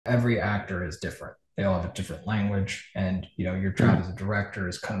every actor is different. They all have a different language, and your job as a director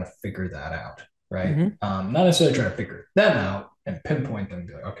is kind of figure that out, right? Mm-hmm. Not necessarily try to figure them out and pinpoint them, and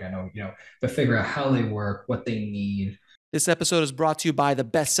be like, okay, I know, but figure out how they work, what they need. This episode is brought to you by the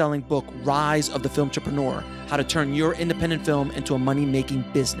best-selling book, Rise of the Film Entrepreneur: How to Turn Your Independent Film into a Money-Making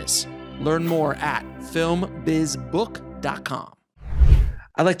Business. Learn more at filmbizbook.com.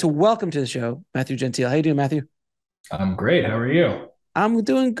 I'd like to welcome to the show Matthew Gentile. How you doing, Matthew? I'm great. How are you? I'm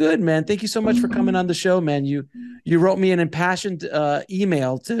doing good, man. Thank you so much for coming on the show, man. You wrote me an impassioned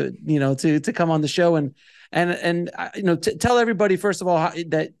email to come on the show and tell everybody first of all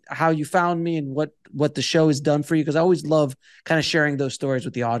how you found me and what the show has done for you, because I always love kind of sharing those stories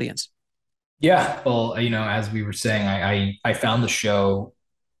with the audience. Yeah. Well, as we were saying, I found the show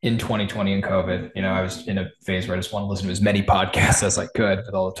in 2020 in COVID. I was in a phase where I just want to listen to as many podcasts as I could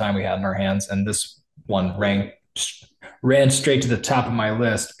with all the time we had in our hands, and this one ran straight to the top of my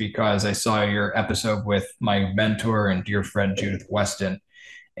list because I saw your episode with my mentor and dear friend Judith Weston.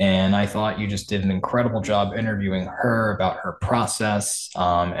 And I thought you just did an incredible job interviewing her about her process,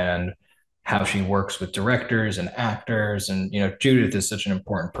 and how she works with directors and actors. And, Judith is such an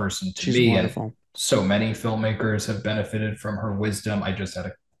important person to She's me. And wonderful. so many filmmakers have benefited from her wisdom. I just had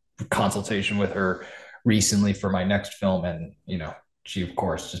a consultation with her recently for my next film. And, she of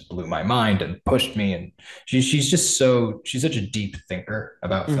course just blew my mind and pushed me, and she's such a deep thinker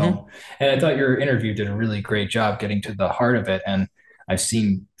about Mm-hmm. film. And I thought your interview did a really great job getting to the heart of it. And I've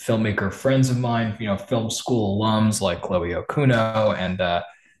seen filmmaker friends of mine, film school alums like Chloe Okuno and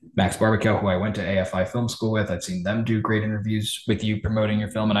Max Barbecue, who I went to AFI film school with. I've seen them do great interviews with you promoting your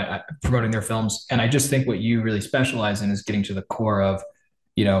film, and I promoting their films. And I just think what you really specialize in is getting to the core of,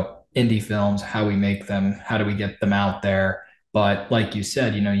 indie films, how we make them, how do we get them out there. But like you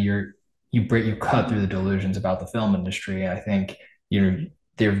said, you cut through the delusions about the film industry. And I think they're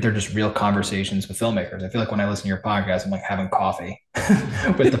just real conversations with filmmakers. I feel like when I listen to your podcast, I'm like having coffee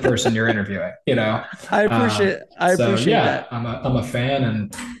with the person you're interviewing. I appreciate Yeah, that. I'm a fan,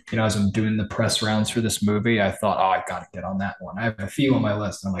 and as I'm doing the press rounds for this movie, I thought, oh, I got to get on that one. I have a few on my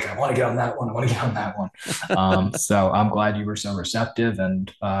list, and I'm like, I want to get on that one. I want to get on that one. So I'm glad you were so receptive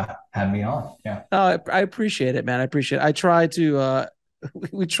and had me on. Yeah. I appreciate it, man. I appreciate it. I try to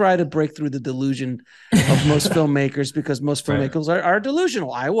we try to break through the delusion of most filmmakers, because most Right. filmmakers are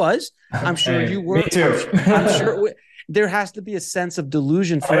delusional. I was. I'm sure Hey, you me were. too. I'm sure there has to be a sense of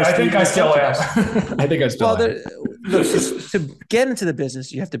delusion for us I to think even I still attempt am. this. I think I Well, still am. look, to get into the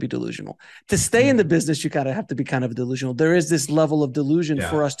business, you have to be delusional. To stay in the business, you gotta have to be kind of delusional. There is this level of delusion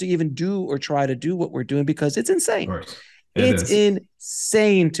Yeah, for us to even do or try to do what we're doing, because it's of insane. course. It It's is.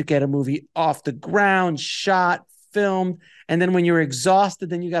 insane to get a movie off the ground, shot, filmed, and then when you're exhausted,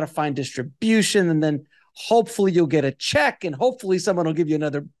 then you got to find distribution, and then hopefully you'll get a check, and hopefully someone will give you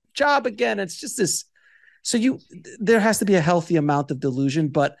another job again. It's just this. So there has to be a healthy amount of delusion,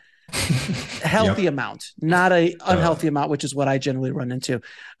 but healthy Yep. amount, not a Totally. unhealthy amount, which is what I generally run into.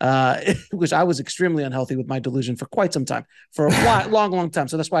 Which I was extremely unhealthy with my delusion for quite some time, for a long time.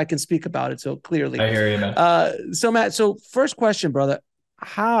 So that's why I can speak about it so clearly. I hear you, man. So Matt, so first question, brother,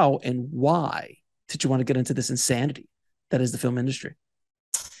 how and why did you want to get into this insanity that is the film industry?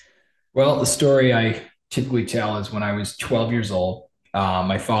 Well, the story I typically tell is when I was 12 years old,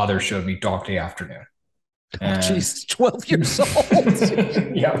 my father showed me Dog Day Afternoon. Oh, And geez, 12 years old.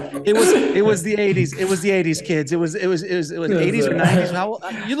 yeah, It was the 80s. It was the 80s, kids. It was 80s or 90s. How old?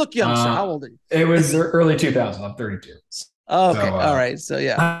 You look young, sir. How old are you? it was early 2000. I'm 32. Oh, So okay. All right. So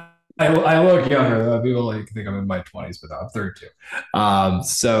yeah. I look younger. People like think I'm in my 20s, but I'm 32.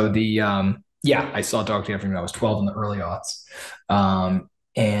 Yeah, I saw Dog Day Afternoon when I was 12 in the early aughts.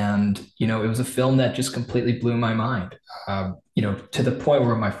 And it was a film that just completely blew my mind. To the point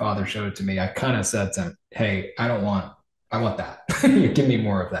where my father showed it to me, I kind of said to him, "Hey, I want that. You give me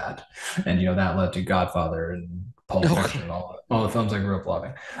more of that." And that led to Godfather and Pulp Fiction Okay. and all the films I grew up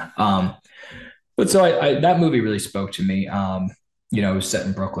loving. Um, but so that movie really spoke to me. It was set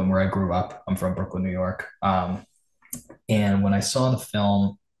in Brooklyn, where I grew up. I'm from Brooklyn, New York. And when I saw the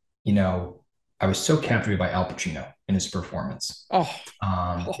film, you know, I was so captivated by Al Pacino in his performance. Oh,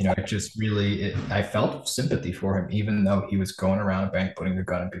 It just really, I felt sympathy for him, even though he was going around a bank putting a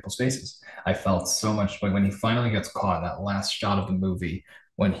gun in people's faces. I felt so much like when he finally gets caught in that last shot of the movie,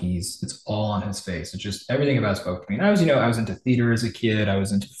 when it's all on his face. It's just everything about it spoke to me. And I was into theater as a kid. I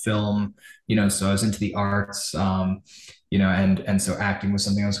was into film, so I was into the arts. And so acting was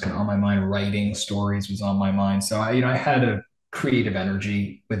something that was kind of on my mind. Writing stories was on my mind. So I had a creative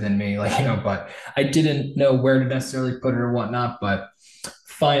energy within me, but I didn't know where to necessarily put it or whatnot. But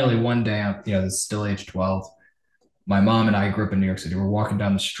finally, one day, this is still age 12. my mom and I grew up in New York City. We're walking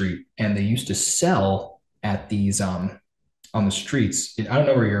down the street, and they used to sell at these on the streets. I don't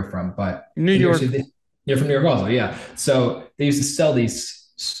know where you're from, but New in New York York. City, you're from New York also, yeah. So they used to sell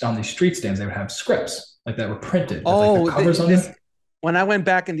these on these street stands. They would have scripts like that were printed with like the Oh, covers on this them. when I went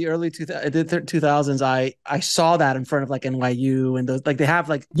back in the early 2000s, I saw that in front of like NYU and those, like they have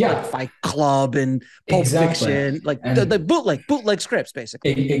like Yeah, Fight Club and Pulp exactly. Fiction, like the And bootleg scripts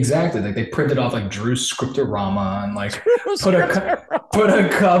basically. exactly, like they printed off like Drew's scriptorama and like put Scripts a put a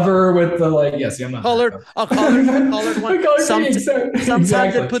cover with the like. Yes, yeah, I'm not that colored, a colored one. Sometimes they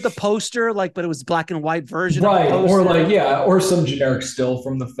exactly. put the poster like, but it was black and white version of the Right. Or poster. like, yeah, or some generic still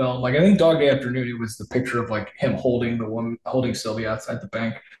from the film. Like I think Dog Day Afternoon, it was the picture of like him holding the woman holding Sylvia outside the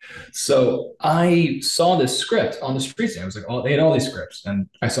bank. So I saw this script on the street stand. I was like, oh, they had all these scripts. And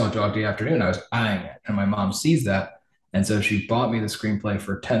I saw Dog Day Afternoon. I was eyeing it. And my mom sees that. And so she bought me the screenplay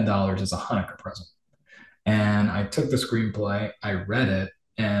for $10 as a Hanukkah present. And I took the screenplay, I read it,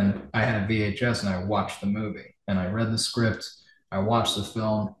 and I had a VHS and I watched the movie. And I read the script, I watched the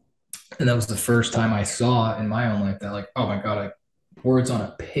film, and that was the first time I saw in my own life that, like, oh my God, words on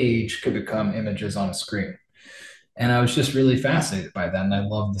a page could become images on a screen. And I was just really fascinated by that. And I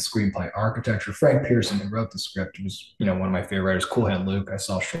loved the screenplay architecture. Frank Pearson, who wrote the script, was, one of my favorite writers. Cool Hand Luke, I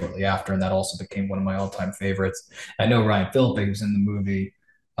saw shortly after, and that also became one of my all-time favorites. I know Ryan Phillippe, who's in the movie,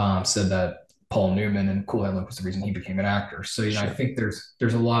 said that Paul Newman and Cool Hand Luke was the reason he became an actor. So, I Sure. think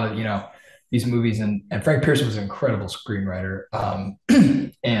there's a lot of, these movies, and Frank Pearson was an incredible screenwriter.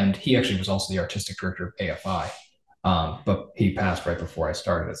 And he actually was also the artistic director of AFI. But he passed right before I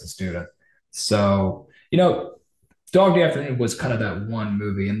started as a student. So, Dog Day Afternoon was kind of that one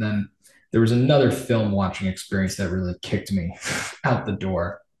movie. And then there was another film watching experience that really kicked me out the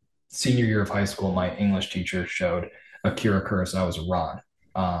door. Senior year of high school, my English teacher showed Akira Kurosawa's Ron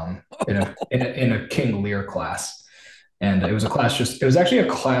in a King Lear class. And it was a class it was actually a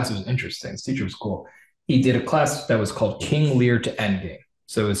class, it was interesting. This teacher was cool. He did a class that was called King Lear to Endgame.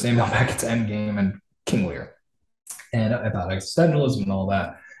 So it was Samuel Beckett's Endgame and King Lear, and about existentialism and all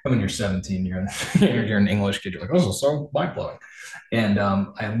that. And when you're 17, you're an English kid. You're like, oh, this is so mind blowing. And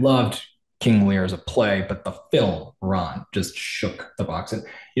I loved King Lear as a play, but the film Ron just shook the box. And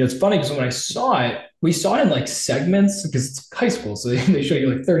it's funny because when I saw it, we saw it in like segments because it's high school, so they show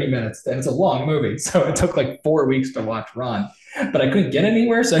you like 30 minutes, and it's a long movie. So it took like 4 weeks to watch Ron, but I couldn't get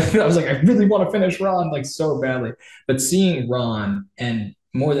anywhere. So I was like, I really want to finish Ron like so badly. But seeing Ron, and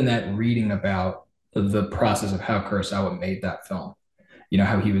more than that, reading about the process of how Kurosawa made that film.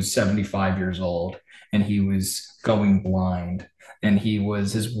 How he was 75 years old and he was going blind, and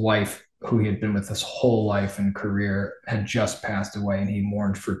his wife, who he had been with his whole life and career, had just passed away, and he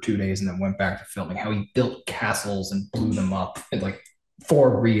mourned for 2 days and then went back to filming. How he built castles and blew them up and like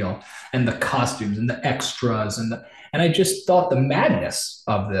for real, and the costumes and the extras and I just thought the madness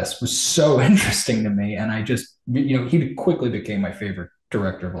of this was so interesting to me. And I just, he quickly became my favorite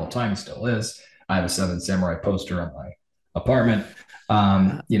director of all time. He still is. I have a Seven Samurai poster on my apartment.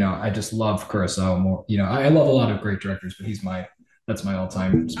 I just love Kurosawa more. I love a lot of great directors, but that's my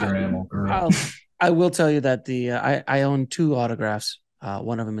all-time spirit animal guru. I will tell you that I own two autographs.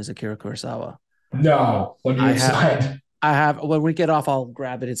 One of them is Akira Kurosawa. No, what do I you have sign? I have when we get off, I'll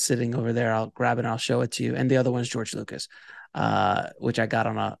grab it. It's sitting over there. I'll grab it and I'll show it to you. And the other one's George Lucas, which I got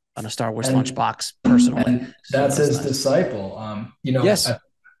on a Star Wars And lunchbox personally. and So that's that's his nice. disciple. Yes.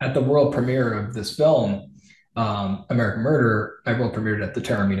 At the world premiere of this film, American Murder, I world premiered at the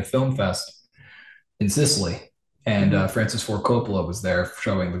Taormina Film Fest in Sicily, and Mm-hmm. Francis Ford Coppola was there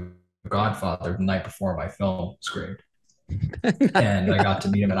showing The Godfather the night before my film screened. And I got to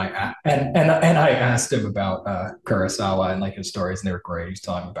meet him, and I asked him about Kurosawa and like his stories, and they were great. He's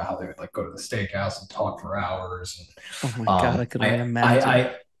telling me about how they would like go to the steakhouse and talk for hours. And Oh my God, I could only I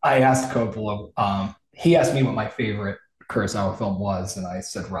imagine. I asked Coppola. He asked me what my favorite Kurosawa film was, and I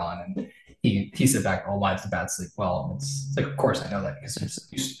said Ron, and he said back, "All Lives of Bad Sleep." Well, it's like, of course I know that because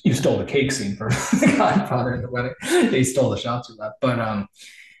you stole the cake scene from The Godfather in the wedding. They stole the shots from that, but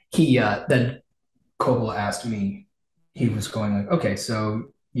he then Coppola asked me, he was going like, okay,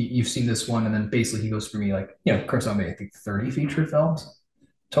 so you've seen this one, and then basically he goes for me like, Kurosawa made I think 30 feature films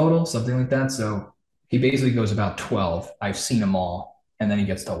total, something like that. So he basically goes about 12. I've seen them all, and then he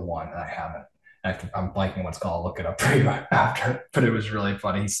gets to one and I haven't. I'm blanking what's called. I'll look it up for you after. But it was really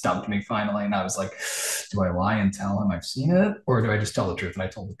funny. He stumped me finally, and I was like, do I lie and tell him I've seen it, or do I just tell the truth? And I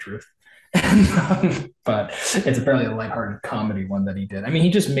told the truth. But it's apparently a lighthearted comedy one that he did. I mean,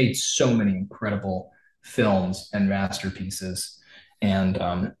 he just made so many incredible films and masterpieces. And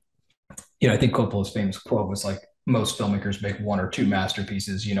I think Coppola's famous quote was like, most filmmakers make one or two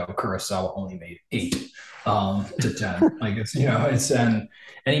masterpieces. Kurosawa only made eight to 10. Like it's, and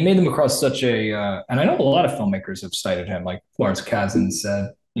he made them across such and I know a lot of filmmakers have cited him, like Lawrence Kasdan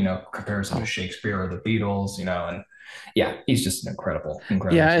said, compares him to Shakespeare or the Beatles, and yeah, he's just an incredible.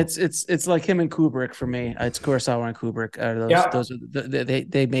 Yeah, it's like him and Kubrick for me. It's Kurosawa and Kubrick. Yeah, Those are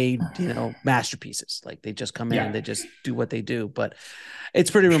they made masterpieces. Like they just come in and yeah, they just do what they do. But it's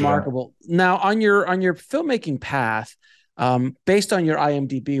pretty for sure. remarkable. Now on your filmmaking path, based on your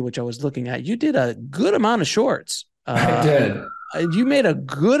IMDb, which I was looking at, you did a good amount of shorts. I did. You made a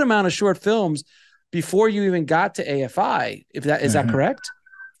good amount of short films before you even got to AFI. If that is that Mhm. correct?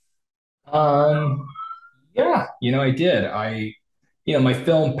 Um, yeah, I did. My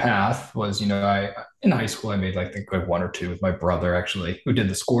film path was, I in high school I made like the good one or two with my brother actually, who did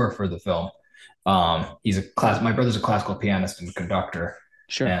the score for the film. My brother's a classical pianist and conductor,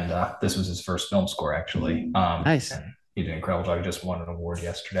 Sure. and this was his first film score actually. Nice. And he did an incredible job. He just won an award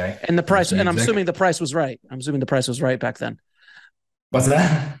yesterday And the for his price, and I'm music. assuming the price was right. I'm assuming the price was right back then. What's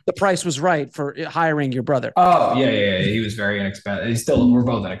that? The price was right for hiring your brother. Oh yeah. He was very inexpensive. We're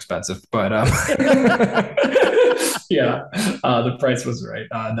both inexpensive, but yeah, the price was right.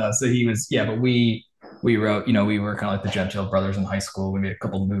 No, so he was, yeah, but we wrote, we were kind of like the Gentile brothers in high school. We made a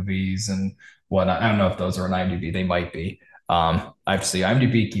couple of movies and whatnot. I don't know if those are on IMDb. They might be. Obviously,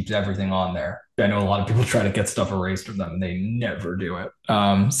 IMDb keeps everything on there. I know a lot of people try to get stuff erased from them, and they never do it.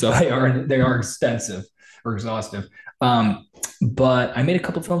 So they are extensive or exhaustive. But I made a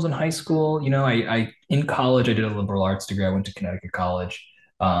couple of films in high school. I in college I did a liberal arts degree. I went to Connecticut College.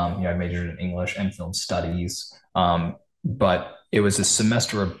 I majored in English and film studies. But it was a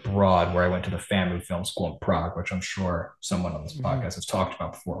semester abroad where I went to the FAMU Film School in Prague, which I'm sure someone on this Mhm. podcast has talked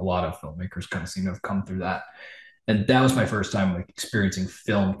about before. A lot of filmmakers kind of seem to have come through that. And that was my first time like experiencing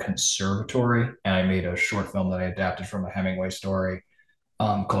film conservatory. And I made a short film that I adapted from a Hemingway story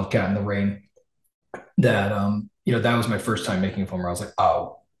called Cat in the Rain. That was my first time making a film where I was like,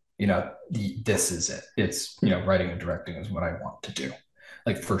 oh, this is it. It's, writing and directing is what I want to do.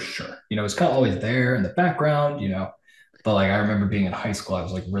 Like for sure. It's kind of always there in the background, but like I remember being in high school, I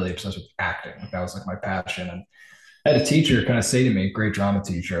was like really obsessed with acting. Like that was like my passion. And I had a teacher kind of say to me, a great drama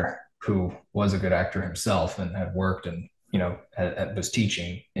teacher who was a good actor himself and had worked and, was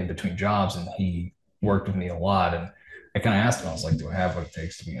teaching in between jobs. And he worked with me a lot. And I kind of asked him, I was like, do I have what it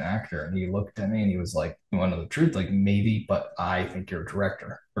takes to be an actor? And he looked at me and he was like, you want to know the truth? Like, maybe, but I think you're a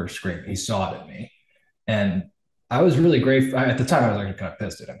director or a screen. He saw it in me. And I was really grateful. At the time, I was actually kind of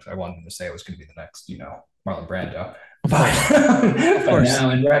pissed at him because I wanted him to say it was going to be the next, Marlon Brando. Of But, course. Of but course. now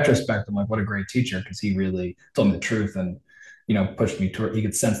in retrospect, I'm like, what a great teacher because he really told me the truth and, pushed me toward, he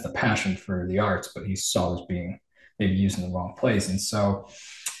could sense the passion for the arts, but he saw us being maybe used in the wrong place. And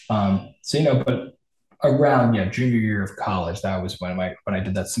but around junior year of college, that was when I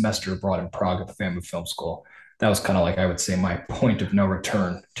did that semester abroad in Prague at the FAMU Film School. That was kind of like I would say my point of no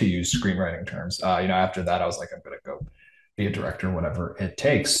return to use screenwriting terms. After that, I was like, I'm gonna go be a director, whatever it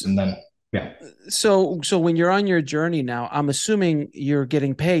takes. And then yeah, So when you're on your journey now, I'm assuming you're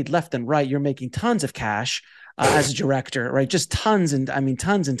getting paid left and right. You're making tons of cash as a director, right? Just tons and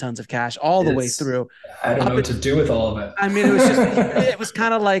tons of cash all the way it's through. I don't know Up what to do with all of it. I mean, it was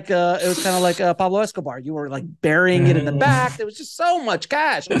kind of like Pablo Escobar. You were like burying it in the back. There was just so much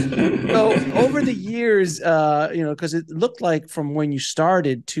cash. So over the years, because it looked like from when you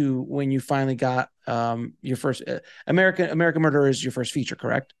started to when you finally got your first American Murder is your first feature,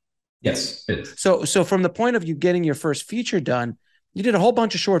 correct? Yes, it is. So from the point of you getting your first feature done, you did a whole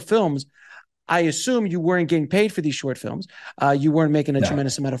bunch of short films. I assume you weren't getting paid for these short films. You weren't making a No.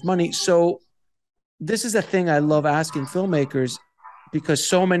 tremendous amount of money. So this is a thing I love asking filmmakers because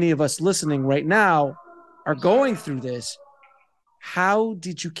so many of us listening right now are going through this. How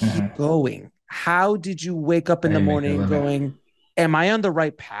did you keep Mm-hmm. going? How did you wake up in I the didn't make their morning living. going, am I on the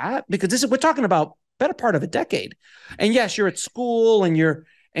right path? Because we're talking about better part of a decade. And yes, you're at school and you're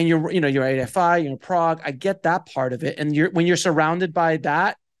at AFI, you're in Prague. I get that part of it. And when you're surrounded by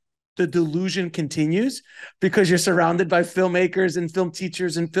that, the delusion continues because you're surrounded by filmmakers and film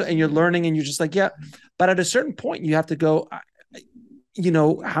teachers and you're learning and you're just like, yeah. But at a certain point, you have to go,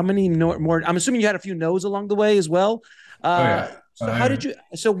 how many more? I'm assuming you had a few no's along the way as well. Oh yeah. So how did you?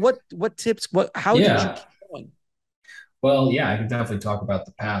 So what tips? How did you Yeah. keep going? Well, yeah, I can definitely talk about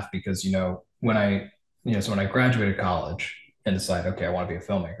the path because, so when I graduated college and decided, okay, I want to be a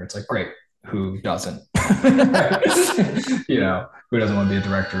filmmaker, it's like, great, who doesn't? Who doesn't want to be a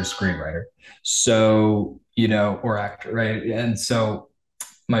director or screenwriter? So, or actor, right? And so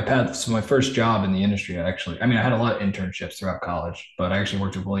my first job in the industry, I had a lot of internships throughout college, but I actually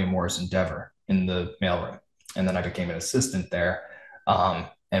worked with William Morris Endeavor in the mailroom. and then I became an assistant there.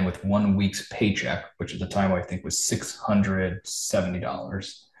 And with 1 week's paycheck, which at the time I think was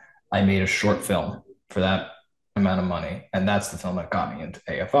 $670, I made a short film for that amount of money. And that's the film that got me into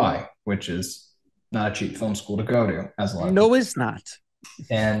AFI, which is not a cheap film school to go to, as a lot of No, people. it's not.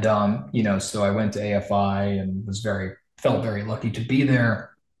 And so I went to AFI and felt very lucky to be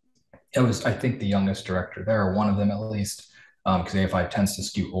there. It was, I think, the youngest director there, one of them at least, because AFI tends to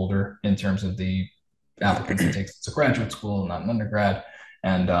skew older in terms of the applicants it takes. It's a graduate school, not an undergrad.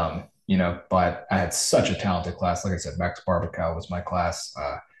 And but I had such a talented class. Like I said, Max Barbacow was my class.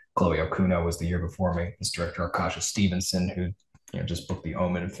 Chloe Okuno was the year before me. This director, Akasha Stevenson, who just booked The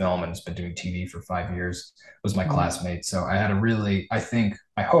Omen film and has been doing TV for 5 years, was my classmate. So I had a really, I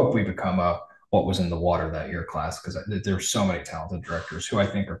hope we become a what was in the water that year class, because there's so many talented directors who I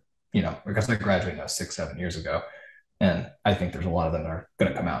think are, because I graduated now 6, 7 years ago, and I think there's a lot of them that are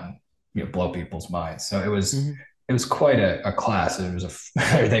going to come out and blow people's minds. So it was quite a class. It was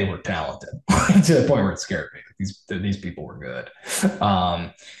they were talented to the point where it scared me. These people were good.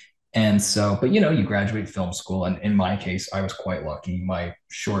 And so, but you graduate film school, and in my case, I was quite lucky. My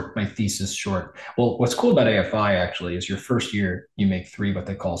thesis short. Well, what's cool about AFI actually is your first year you make three what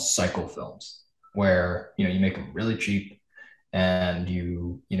they call cycle films, where you make them really cheap, and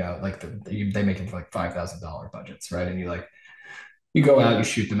they make them for like $5,000 budgets, right? And you go out, you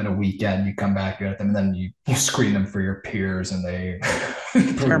shoot them in a weekend, you come back, you edit them, and then you screen them for your peers, and they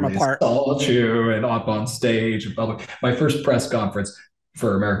tear them apart, assault you and up on stage in public. My first press conference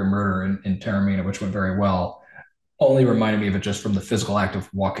for American Murder in Taormina, which went very well, only reminded me of it just from the physical act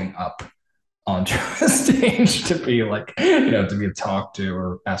of walking up onto the stage to be to be talked to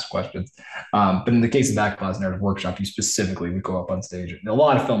or ask questions. But in the case of that class narrative workshop, we go up on stage, and a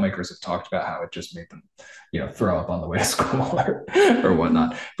lot of filmmakers have talked about how it just made them, throw up on the way to school or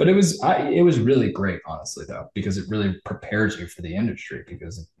whatnot. But it was really great, honestly, though, because it really prepares you for the industry.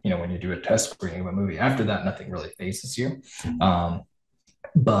 Because when you do a test screening of a movie, after that, nothing really faces you.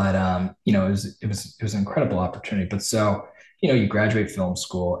 But it was an incredible opportunity. But so you graduate film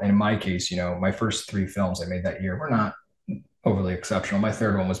school, and in my case, my first three films I made that year were not overly exceptional. My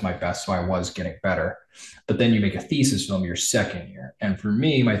third one was my best, so I was getting better. But then you make a thesis film your second year, and for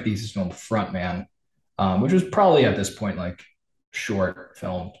me, my thesis film, Frontman, which was probably at this point like short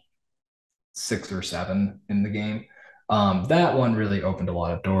film 6 or 7 in the game. That one really opened a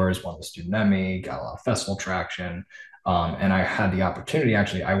lot of doors, won the Student Emmy, got a lot of festival traction. And I had the opportunity,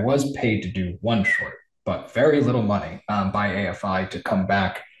 actually, I was paid to do one short, but very little money by AFI to come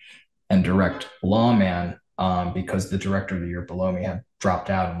back and direct Lawman, because the director of the year below me had dropped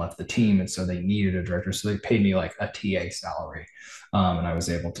out and left the team. And so they needed a director. So they paid me like a TA salary. And I was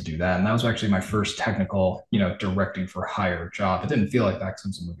able to do that. And that was actually my first technical, directing for hire job. It didn't feel like that because it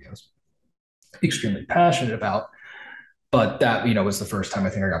was a movie I was extremely passionate about. But that, was the first time I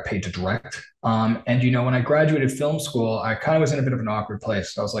think I got paid to direct. And, when I graduated film school, I kind of was in a bit of an awkward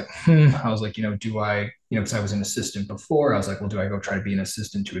place. So I was like, do I, because I was an assistant before, I was like, well, do I go try to be an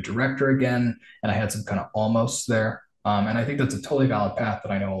assistant to a director again? And I had some kind of almost there. And I think that's a totally valid path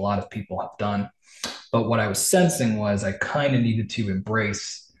that I know a lot of people have done. But what I was sensing was I kind of needed to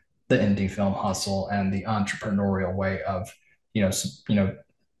embrace the indie film hustle and the entrepreneurial way of,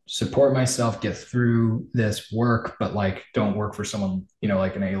 support myself, get through this work, but don't work for someone,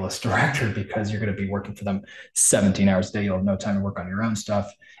 like an A-list director, because you're going to be working for them 17 hours a day. You'll have no time to work on your own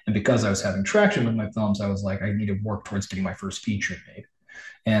stuff. And because I was having traction with my films, I was like, I need to work towards getting my first feature made.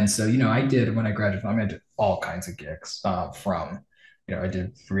 And so, I did, when I graduated, I did all kinds of gigs, from, I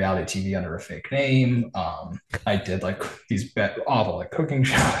did reality TV under a fake name. I did these awful cooking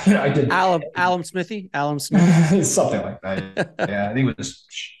shows. I did Alum Smithy, something like that. Yeah, I think it was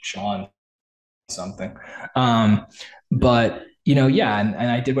Sean something. But yeah, and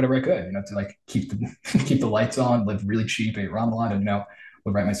I did whatever I could, to keep the lights on, live really cheap, ate ramen a lot, and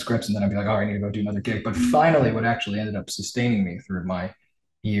would write my scripts, and then I'd be like, oh, I need to go do another gig. But finally, what actually ended up sustaining me through my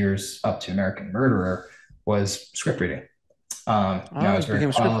years up to American Murderer was script reading. I was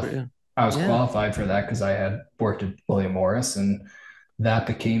very qualified for that because I had worked at William Morris, and that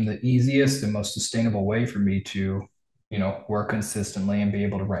became the easiest and most sustainable way for me to, work consistently and be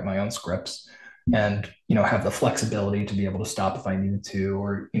able to write my own scripts, and, have the flexibility to be able to stop if I needed to,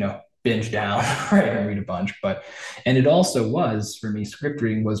 or, binge down, right, and read a bunch. And it also was, for me, script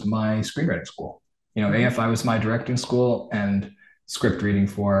reading was my screenwriting school. AFI was my directing school, and script reading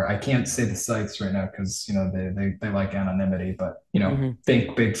for. I can't say the sites right now because they like anonymity, but Hmm.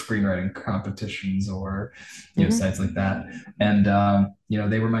 think big screenwriting competitions or Hmm. sites like that. And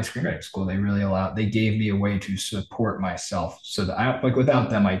they were my screenwriting school. They gave me a way to support myself so that I like without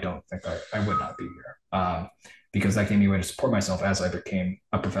them, I don't think I would not be here. Because that gave me a way to support myself as I became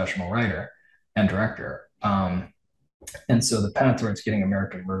a professional writer and director. And so the path towards getting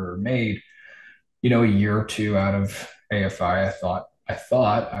American Murder made, a year or two out of AFI, I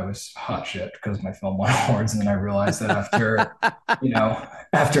thought I was hot shit because my film won awards, and then I realized that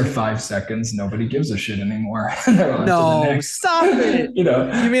after 5 seconds, nobody gives a shit anymore, and they're on to the No, next. stop it.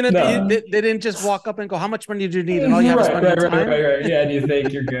 You mean No, they didn't just walk up and go, "How much money do you need?" And all you have is right, money right, and right, time. right, right. Yeah, and you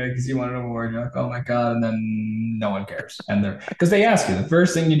think you're good because you won an award. You're like, oh my god, and then no one cares, and they're because they ask you the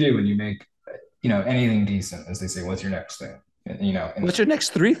first thing you do when you make anything decent is they say, "What's your next thing?" And What's your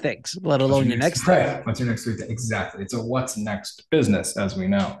next three things, let what's alone your your next next thing? right? What's your next three things? Exactly. It's a what's next business, as we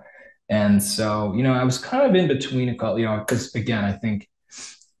know. And so, I was kind of in between a couple, because again, I think,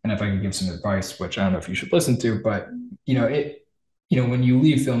 and if I could give some advice, which I don't know if you should listen to, but when you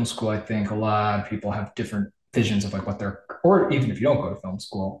leave film school, I think a lot of people have different visions of like what they're, or even if you don't go to film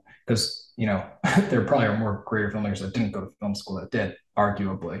school, because there probably are more greater filmmakers that didn't go to film school that did,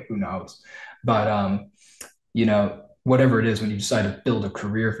 arguably, who knows? But whatever it is, when you decide to build a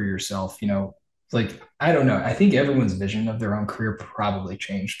career for yourself, like I don't know. I think everyone's vision of their own career probably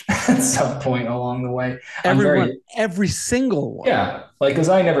changed at some point along the way. I'm Everyone, very every single one. yeah, like because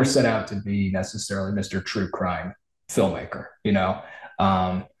I never set out to be necessarily Mr. True Crime filmmaker,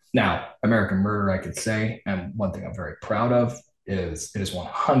 Now, American Murder, I could say, and one thing I'm very proud of is it is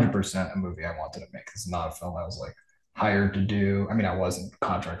 100% a movie I wanted to make. It's not a film I was like hired to do. I mean, I was in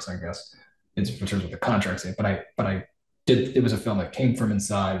contracts, I guess, in terms of the contracts, but I did. It was a film that came from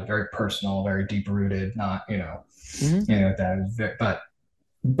inside, very personal, very deep rooted. Not Mm-hmm. that is very,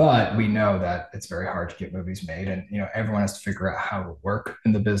 but we know that it's very hard to get movies made, and everyone has to figure out how to work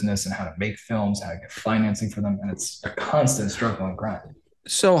in the business and how to make films, how to get financing for them, and it's a constant struggle and grind.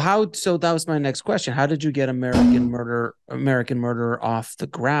 So that was my next question. How did you get American Murder off the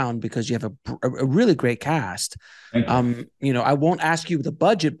ground? Because you have a really great cast. Thank you. I won't ask you the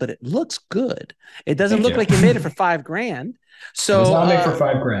budget, but it looks good. It doesn't Thank look you. like you made it for 5 grand. It was So not made for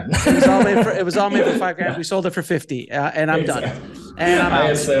 5 grand. it was all made for 5 grand. We sold it for 50, and I'm done. Exactly. And I'm out.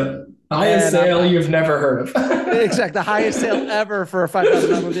 Highest And I'm sale out. you've never heard of. Exactly, the highest sale ever for a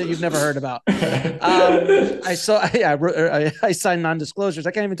 $5,000 movie that you've never heard about. I saw, yeah, I signed non-disclosures.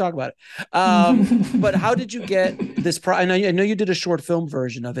 I can't even talk about it. But how did you get this? I know you did a short film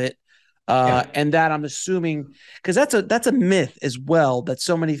version of it, Yeah. and that I'm assuming because that's a myth as well that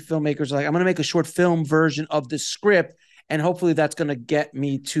so many filmmakers are like, I'm going to make a short film version of the script, and hopefully that's going to get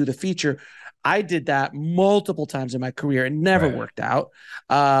me to the feature. I did that multiple times in my career. It never Right. worked out.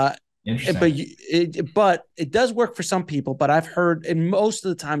 Uh, Interesting. but it does work for some people. But I've heard, and most of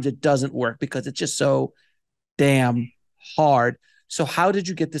the times it doesn't work because it's just so damn hard. So how did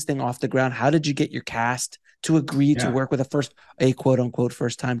you get this thing off the ground? How did you get your cast to agree to Yeah. work with a quote unquote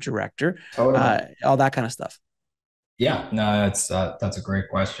first time director? Totally. All that kind of stuff. Yeah. No, that's a great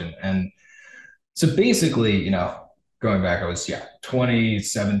question. And so basically, going back, I was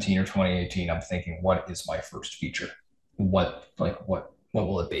 2017 or 2018. I'm thinking, what is my first feature? What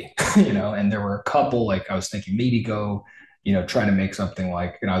will it be? And there were a couple, like I was thinking maybe go, try to make something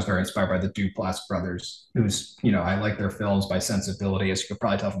like, I was very inspired by the Duplass brothers, who's, I like their films by sensibility, as you could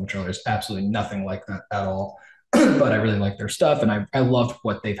probably tell from the trailer, there's absolutely nothing like that at all. But I really like their stuff, and I loved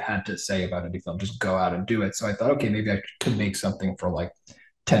what they've had to say about indie film. Just go out and do it. So I thought, okay, maybe I could make something for like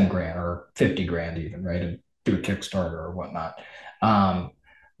 10 grand or 50 grand even, right? And do a Kickstarter or whatnot. Um,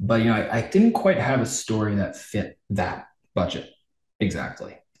 but I didn't quite have a story that fit that budget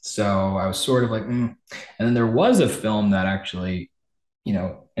exactly. So I was sort of like, And then there was a film that actually,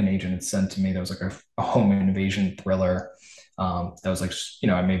 an agent had sent to me that was like a home invasion thriller. That was like,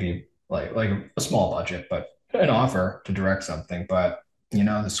 maybe like a small budget, but an offer to direct something. But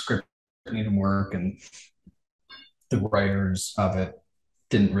the script didn't even work, and the writers of it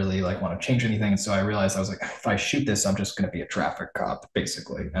didn't really like want to change anything. And so I realized I was like, if I shoot this, I'm just going to be a traffic cop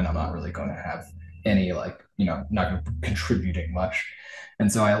basically, and I'm not really going to have any like, not going to be contributing much.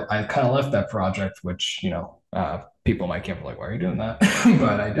 And so I kind of left that project, which people might camp like, why are you doing that?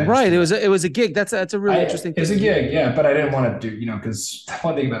 But I just Right. didn't. It was a gig. That's a really interesting It's thing a to do. gig, yeah, but I didn't want to do, because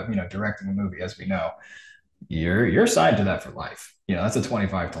one thing about directing a movie, as we know, you're assigned to that for life. That's a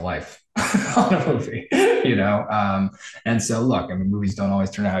 25 to life on a movie, And so look, I mean, movies don't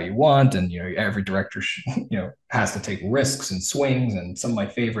always turn out how you want. And, every director, has to take risks and swings. And some of my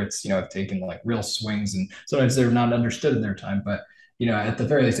favorites, have taken like real swings, and sometimes they're not understood in their time. But, at the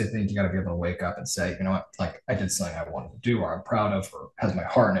very least, I think you got to be able to wake up and say, you know what, like I did something I wanted to do, or I'm proud of, or has my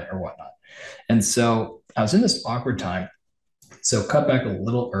heart in it, or whatnot. And so I was in this awkward time. So cut back a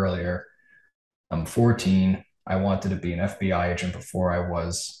little earlier. I'm 14. I wanted to be an FBI agent before I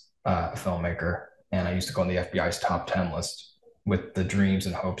was a filmmaker. And I used to go on the FBI's top 10 list with the dreams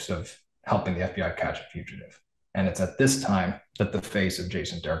and hopes of helping the FBI catch a fugitive. And it's at this time that the face of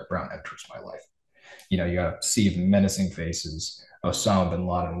Jason Derek Brown enters my life. You got to see menacing faces, Osama bin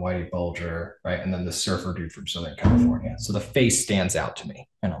Laden, Whitey Bulger, right? And then the surfer dude from Southern California. So the face stands out to me.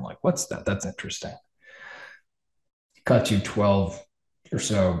 And I'm like, what's that? That's interesting. Cut to 12 or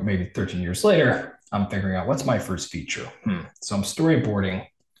so, maybe 13 years later, I'm figuring out what's my first feature. So I'm storyboarding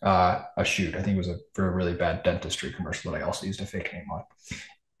a shoot. I think it was for a really bad dentistry commercial that I also used a fake name on.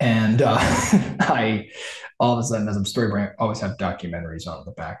 And I, all of a sudden, as I'm storyboarding, I always have documentaries on in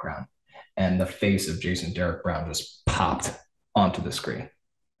the background. And the face of Jason Derek Brown just popped onto the screen.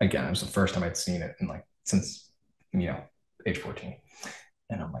 Again, it was the first time I'd seen it since, age 14.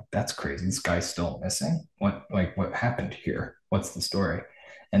 And I'm like, that's crazy. This guy's still missing. What happened here? What's the story?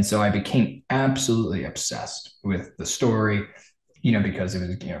 And so I became absolutely obsessed with the story, because it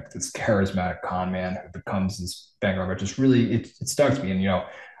was, this charismatic con man who becomes this bank robber. Just really, it stuck to me. And,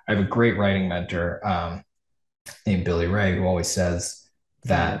 I have a great writing mentor named Billy Ray, who always says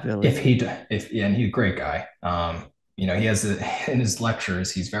that and he's a great guy. He has in his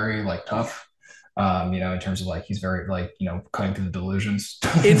lectures, he's very like tough. In terms of like, he's very like, cutting through the delusions.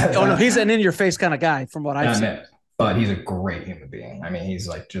 He's an in your face kind of guy from what I've seen. But he's a great human being. I mean, he's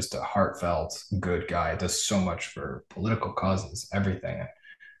like just a heartfelt, good guy, does so much for political causes, everything.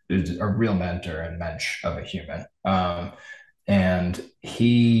 Is a real mentor and mensch of a human. And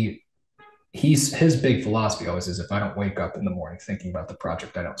his big philosophy always is, if I don't wake up in the morning thinking about the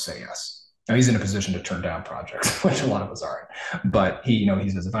project, I don't say yes. Now he's in a position to turn down projects, which a lot of us aren't. But he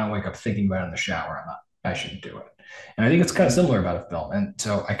says, if I don't wake up thinking about it in the shower, I shouldn't do it. And I think it's kind of similar about a film. And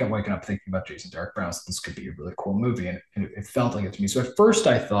so I kept waking up thinking about Jason Derek Brown. So this could be a really cool movie. And it felt like it to me. So at first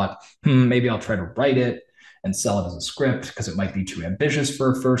I thought, maybe I'll try to write it and sell it as a script, because it might be too ambitious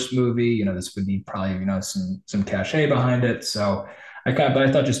for a first movie. This would need probably, some cachet behind it. So but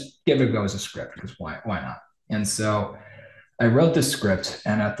I thought, just give it a go as a script, because why not? And so I wrote the script.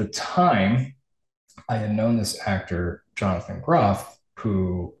 And at the time, I had known this actor, Jonathan Groff,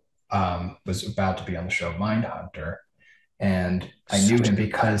 who was about to be on the show Mindhunter. And I knew him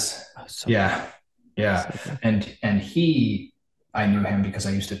because, and I knew him because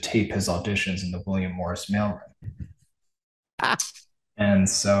I used to tape his auditions in the William Morris mailroom. And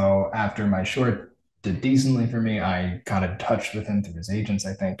so after my short did decently for me, I got in touch with him through his agents,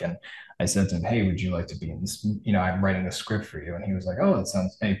 I think. And I said to him, hey, would you like to be in this? I'm writing a script for you. And he was like, oh, that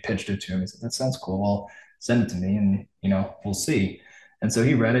sounds, and he pitched it to him. He said, that sounds cool. Well, send it to me and, we'll see. And so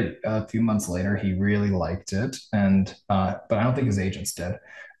he read it a few months later. He really liked it. And, but I don't think his agents did.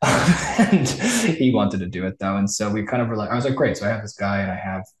 And he wanted to do it though. And so we kind of were like, I was like, great. So I have this guy,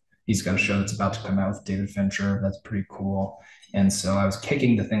 and he's got a show that's about to come out with David Fincher. That's pretty cool. And so I was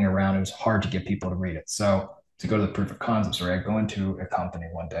kicking the thing around. It was hard to get people to read it. So to go to the proof of concept story, I go into a company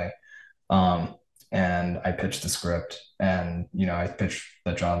one day, and I pitched the script, and, I pitched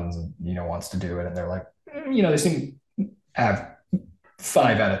that Jonathan, wants to do it. And they're like, they seem to have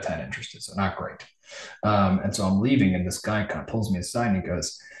 5 out of 10 interested. So not great. And so I'm leaving, and this guy kind of pulls me aside and he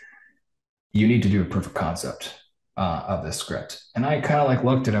goes, you need to do a proof of concept of this script. And I kind of like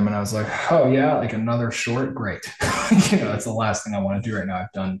looked at him and I was like, oh yeah, like another short, great. That's the last thing I want to do right now.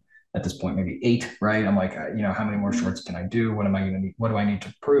 I've done at this point maybe 8, right? I'm like, how many more shorts can I do? What am I going to need? What do I need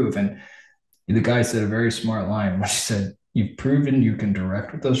to prove? And the guy said a very smart line, which said, you've proven you can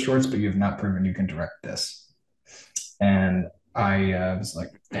direct with those shorts, but you have not proven you can direct this. And I was like,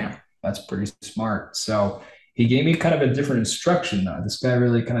 damn, that's pretty smart. So he gave me kind of a different instruction though. This guy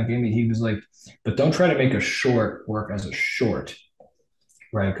really kind of he was like, but don't try to make a short work as a short,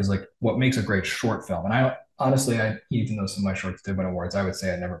 right? Because like what makes a great short film, and I honestly, even though some of my shorts did win awards, I would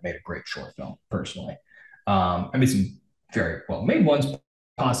say I never made a great short film personally. I made some very well made ones,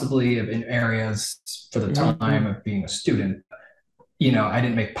 possibly in areas for the time of being a student. I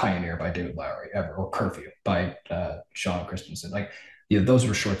didn't make Pioneer by David Lowery ever, or Curfew by Sean Christensen. Like, those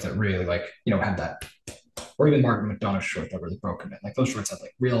were shorts that really like, had that, or even Martin McDonough's short that really broke him in. Like those shorts had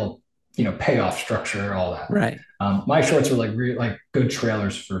like real payoff structure, all that. Right. My shorts were like like good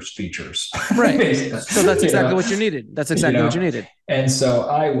trailers for features, Right. So that's you exactly know, what you needed. That's you exactly what you know. needed. And so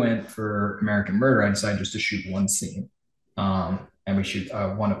I went for American Murder. I decided just to shoot one scene, and we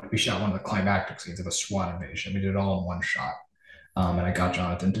shot one of the climactic scenes of a SWAT invasion. We did it all in one shot, and I got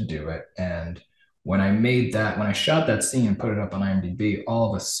Jonathan to do it. And when I shot that scene and put it up on IMDb, all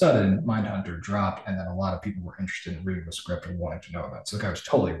of a sudden Mindhunter dropped, and then a lot of people were interested in reading the script and wanting to know about it. So the guy was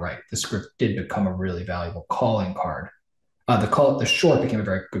totally right. The script did become a really valuable calling card. The short became a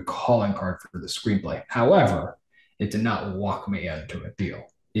very good calling card for the screenplay. However, it did not walk me into a deal.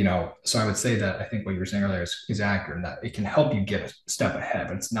 So I would say that I think what you were saying earlier is accurate in that it can help you get a step ahead,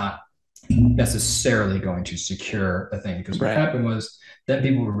 but it's not necessarily going to secure a thing, because what Right. happened was then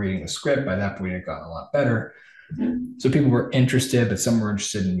people were reading the script. By that point, it had gotten a lot better. So people were interested, but some were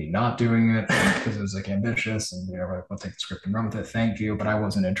interested in me not doing it because it was like ambitious and like, we'll take the script and run with it. Thank you. But I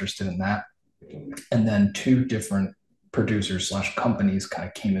wasn't interested in that. And then two different producers slash companies kind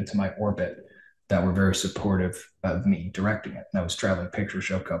of came into my orbit that were very supportive of me directing it. And that was Traveling Picture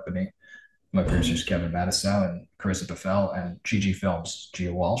Show Company. My producers, Kevin Mattisau and Carissa Buffel, and Gigi Films,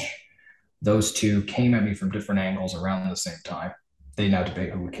 Gia Walsh. Those two came at me from different angles around the same time. They now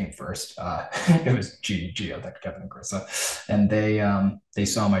debate who came first. It was Gigi, I think, Kevin and Carissa. And they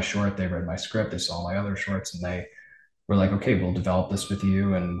saw my short, they read my script, they saw my other shorts, and they were like, okay, we'll develop this with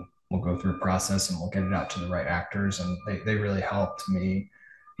you and we'll go through a process and we'll get it out to the right actors. And they really helped me,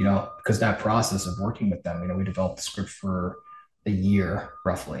 because that process of working with them, we developed the script for a year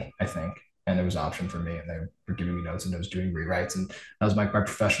roughly, I think. And it was an option for me, and they were giving me notes, and I was doing rewrites, and that was my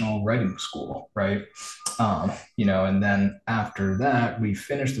professional writing school, right? And then after that, we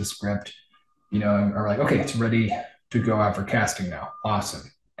finished the script, and we're like, okay, it's ready to go out for casting now.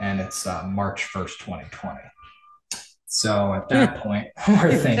 Awesome. And it's March 1st, 2020. So at that point,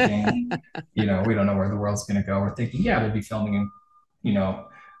 we're thinking, we don't know where the world's going to go. We're thinking, yeah, we'll be filming in,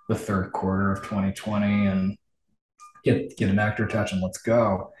 the third quarter of 2020 and get an actor touch and let's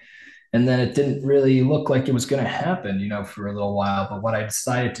go. And then it didn't really look like it was going to happen, for a little while. But what I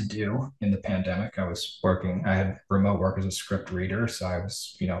decided to do in the pandemic, I had remote work as a script reader. So I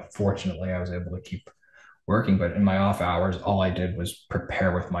was, fortunately, I was able to keep working. But in my off hours, all I did was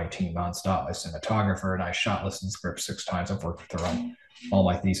prepare with my team nonstop. My cinematographer and I shot listened to scripts 6 times. I've worked with her on all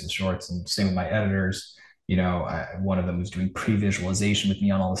my thesis shorts, and same with my editors. One of them was doing pre-visualization with me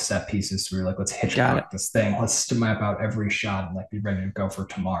on all the set pieces. So we were like, let's Hitchcock this thing. Let's map out every shot and be ready to go for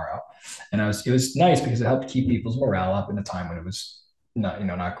tomorrow. And it was nice because it helped keep people's morale up in a time when it was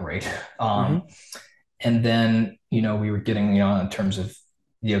not great. And then, we were getting, in terms of,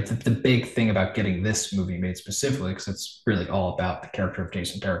 the big thing about getting this movie made specifically, because it's really all about the character of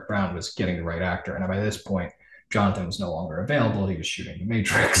Jason Derek Brown, was getting the right actor. And by this point, Jonathan was no longer available. He was shooting The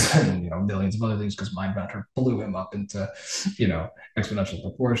Matrix and millions of other things because Mindhunter blew him up into exponential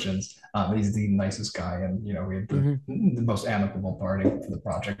proportions. He's the nicest guy, and we had the most amicable party for the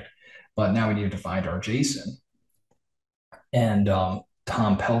project. But now we needed to find our Jason, and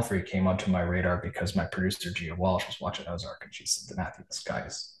Tom Pelphrey came onto my radar because my producer Gia Walsh was watching Ozark, and she said, "Matthew, this guy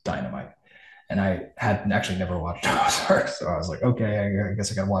is dynamite." And I had actually never watched Ozark. So I was like, okay, I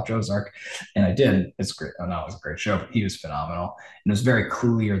guess I got to watch Ozark. And I did. It's great. Oh, no, it was a great show, but he was phenomenal. And it was very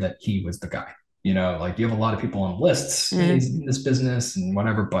clear that he was the guy. You have a lot of people on lists in this business and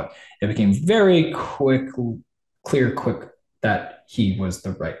whatever, but it became very clear that he was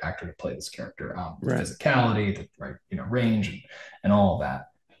the right actor to play this character. The physicality, the right, range and all of that.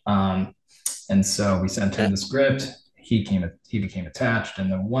 And so we sent him the script. He became attached,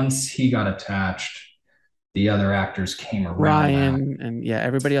 and then once he got attached, the other actors came around. Ryan and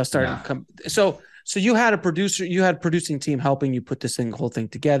everybody else started to come. So you had producing team helping you put this whole thing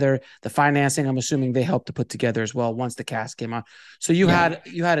together. The financing, I'm assuming they helped to put together as well once the cast came on. So you had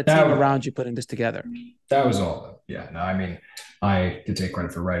a team around you putting this together. That was all of it. Yeah. No, I mean, I could take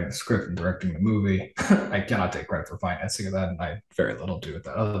credit for writing the script and directing the movie. I cannot take credit for financing of that, and I had very little to do with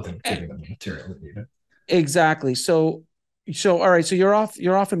that other than giving them the material that needed. Exactly. So all right. So you're off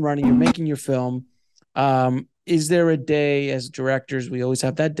and running. You're making your film. Is there a day, as directors, we always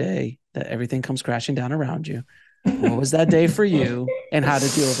have that day that everything comes crashing down around you? What was that day for you, and how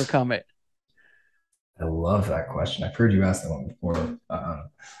did you overcome it? I love that question. I've heard you ask that one before,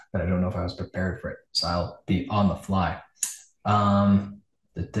 but I don't know if I was prepared for it. So I'll be on the fly.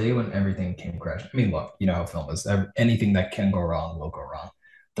 The day when everything came crashing. I mean, look, you know how film is. Anything that can go wrong will go wrong.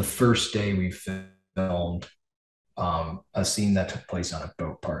 The first day we filmed a scene that took place on a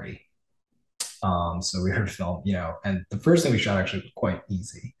boat party. So we were to film, and the first thing we shot actually was quite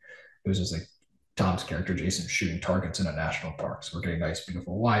easy. It was just like Tom's character Jason shooting targets in a national park. So we're getting nice,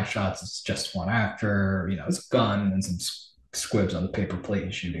 beautiful wide shots. It's just one actor, it's a gun and some squibs on the paper plate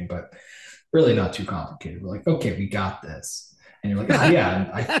he's shooting, but really not too complicated. We're like, okay, we got this. And you're like, oh yeah.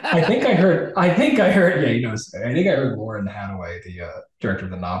 And I think I heard, yeah, I think I heard Lauren Hadaway, the director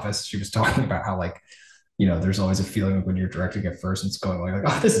of The Novice. She was talking about how like, there's always a feeling of when you're directing at first, it's going like,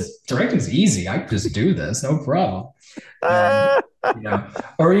 oh, directing's easy. I can just do this, no problem. And,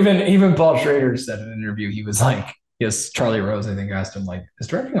 or even Paul Schrader said in an interview, he was like, yes, Charlie Rose, I think, asked him like, is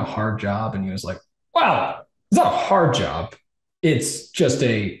directing a hard job? And he was like, wow, it's not a hard job. It's just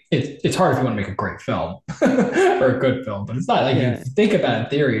it's hard if you want to make a great film or a good film, but it's not like you think about it in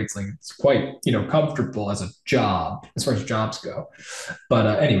theory. It's like, it's quite, comfortable as a job as far as jobs go.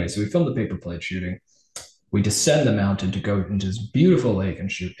 But anyway, so we filmed the paper plate shooting. We descend the mountain to go into this beautiful lake and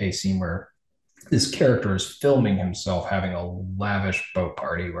shoot a scene where this character is filming himself having a lavish boat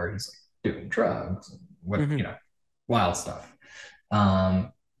party where he's like doing drugs, wild stuff.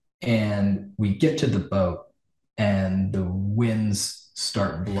 And we get to the boat and the winds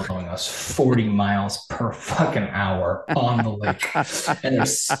start blowing us 40 miles per fucking hour on the lake. And they're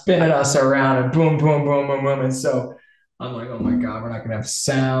spinning us around and boom, boom, boom, boom, boom. And so I'm like, oh my God, we're not going to have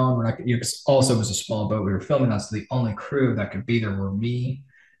sound. We're not going to, also it was a small boat we were filming on. So the only crew that could be there were me,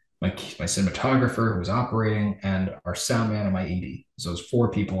 my cinematographer who was operating, and our sound man and my ED. So it was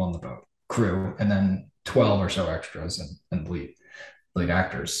 4 people on the boat crew, and then 12 or so extras and lead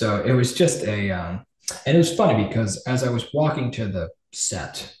actors. So it was just and it was funny because as I was walking to the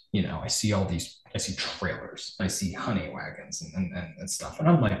set, I see trailers, I see honey wagons and stuff. And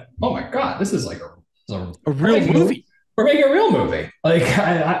I'm like, oh my God, this is like a real movie. We're making a real movie. Like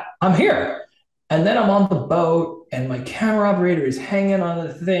I'm here. And then I'm on the boat and my camera operator is hanging on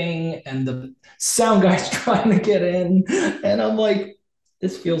the thing and the sound guy's trying to get in. And I'm like,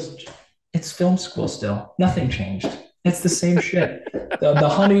 it's film school still. Nothing changed. It's the same shit. The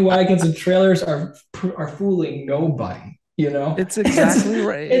honey wagons and trailers are fooling nobody, It's exactly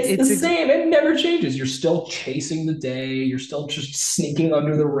right. It's the same. It never changes. You're still chasing the day. You're still just sneaking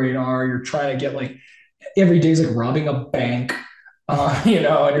under the radar. You're trying to get like, every day's like robbing a bank, and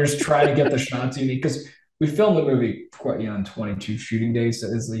you're just trying to get the shots you need. Because we filmed the movie quite, in 22 shooting days. So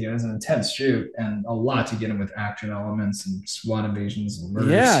it's an intense shoot and a lot to get in with action elements and SWAT invasions and murders.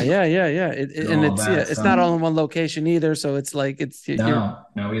 Yeah. It's not all in one location either. So it's like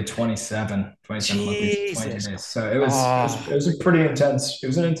no, we had 27 locations, 22 days. So it was a pretty intense. It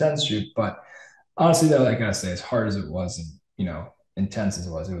was an intense shoot, but honestly, though, I gotta say, as hard as it was, and intense as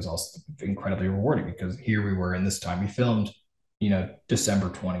it was also incredibly rewarding because here we were in this time. We filmed, December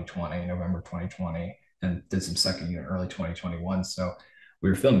 2020, November 2020. And did some second unit early 2021. So we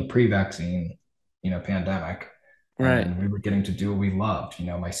were filming pre-vaccine, pandemic. Right. And we were getting to do what we loved.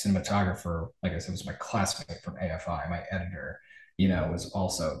 My cinematographer, like I said, was my classmate from AFI. My editor, was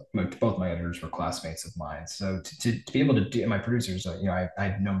also, both my editors were classmates of mine. So to be able to do, and my producers,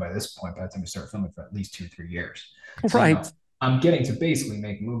 I'd known by this point, by the time we started filming, for at least 2-3 years. So, right. I'm getting to basically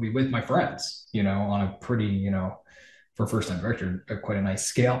make a movie with my friends, on a pretty, for a first-time director, quite a nice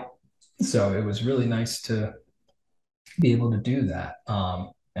scale. So it was really nice to be able to do that.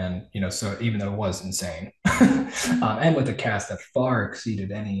 And, so even though it was insane, and with a cast that far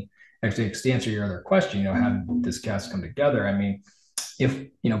exceeded actually, to answer your other question, how did this cast come together? I mean, if,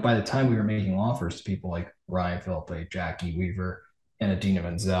 by the time we were making offers to people like Ryan Phillippe, Jacki Weaver, and Idina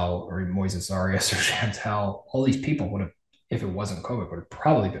Menzel, or Moises Arias, or Shantel, all these people would have, if it wasn't COVID, would have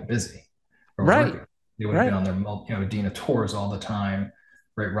probably been busy. Right. Working. They would have been on their, Idina tours all the time.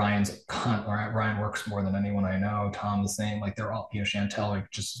 Right, Ryan works more than anyone I know. Tom the same. Like they're all, Shantel like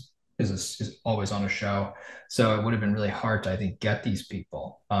just is always on a show. So it would have been really hard to, I think, get these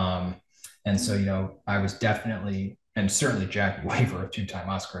people. And so I was definitely, and certainly Jacki Weaver, a 2-time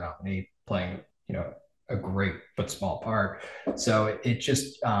Oscar nominee, playing a great but small part. So it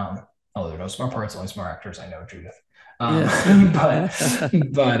just although there are no smart parts, only smart actors. I know, Judith. But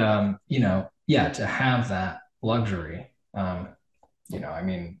to have that luxury.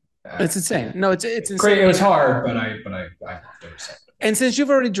 It's insane. No, it's insane. Great. It was hard, but I loved it. And since you've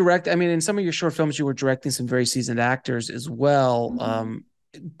already directed, in some of your short films, you were directing some very seasoned actors as well.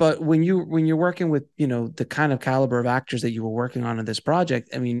 But when you're working with, the kind of caliber of actors that you were working on in this project,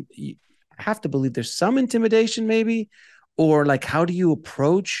 you have to believe there's some intimidation maybe, or like, how do you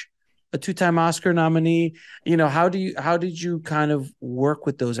approach a 2-time Oscar nominee? How did you kind of work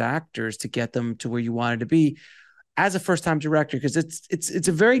with those actors to get them to where you wanted to be as a first-time director? Because it's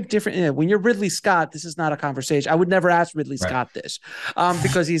a very different, when you're Ridley Scott, this is not a conversation. I would never ask Ridley Scott this,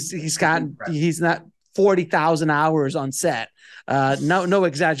 because he's not 40,000 hours on set. No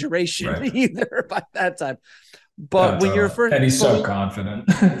exaggeration either by that time. But when you're first, and he's so confident.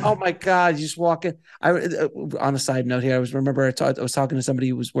 Oh my God, you just walk in. On a side note here, I was talking to somebody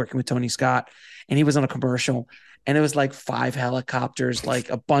who was working with Tony Scott, and he was on a commercial, and it was like 5 helicopters, like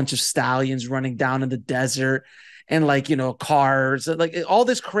a bunch of stallions running down in the desert, and like, cars, like all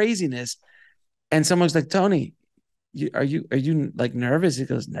this craziness. And someone's like, Tony, are you like nervous? He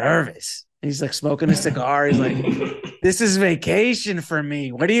goes, nervous. And he's like smoking a cigar. He's like, this is vacation for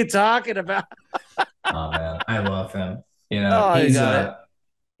me. What are you talking about? Oh man, I love him. He's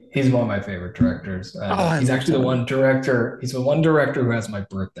one of my favorite directors. He's actually the one director. He's the one director who has my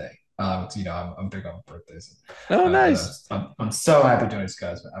birthday. I'm big on birthdays. Oh, nice. I'm so happy doing this,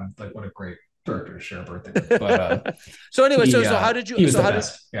 guys. I'm like, what a great director to share a birthday with. But so anyway, so how did you? He was the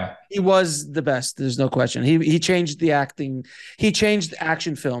best. Yeah, he was the best. There's no question. He changed the acting. He changed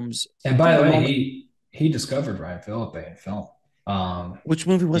action films. And by the way, he discovered Ryan Phillippe in film. Which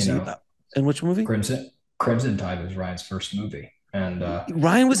movie was he? In which movie? Crimson Tide was Ryan's first movie. And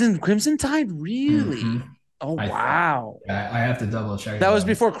Ryan was in Crimson Tide? Really? Mm-hmm. Oh, wow. I have to double check. That was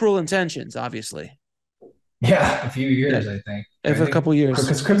before Cruel Intentions, obviously. Yeah, a few years, I think. A couple years.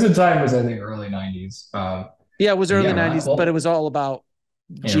 Because Crimson Tide was, I think, early 90s. It was early 90s, but it was all about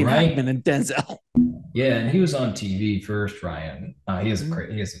Gene Hackman and Denzel. Yeah, and he was on TV first, Ryan. He has a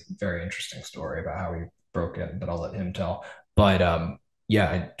very interesting story about how he broke it, but I'll let him tell. But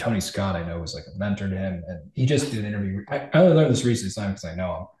Tony Scott, I know, was like a mentor to him, and he just did an interview. I only learned this recently because I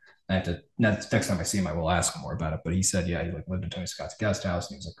know him. I have to next time I see him, I will ask him more about it. But he said, he like lived in Tony Scott's guest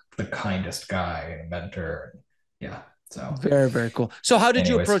house, and he was like the kindest guy and a mentor. Yeah, so very, very cool. So, how did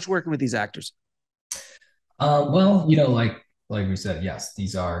you approach working with these actors? Well, like we said, yes,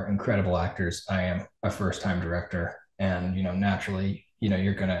 these are incredible actors. I am a first-time director, and naturally,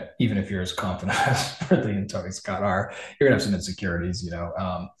 you're gonna, even if you're as confident as Ridley and Tony Scott are, you're gonna have some insecurities,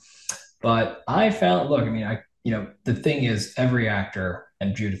 But I found, the thing is, every actor,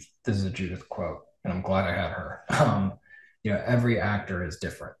 and Judith, this is a Judith quote, and I'm glad I had her. Every actor is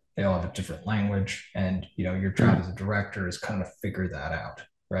different. They all have a different language, and your job as a director is kind of figure that out,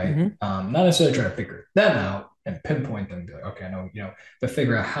 right? Mm-hmm. Not necessarily try to figure them out and pinpoint them, and be like, okay, I know, but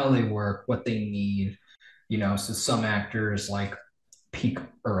figure out how they work, what they need, So some actors like peak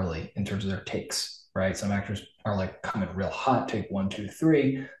early in terms of their takes, right? Some actors are like coming real hot, take 1, 2,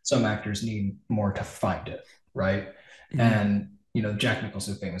 3. Some actors need more to find it, right? Mm-hmm. And Jack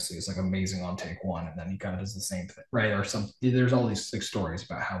Nicholson famously is like amazing on take 1, and then he kind of does the same thing, right? Or there's all these stories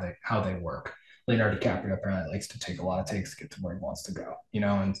about how they work. Leonardo DiCaprio apparently likes to take a lot of takes to get to where he wants to go,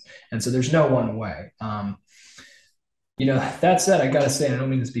 and so there's no one way. That said, I gotta say, and I don't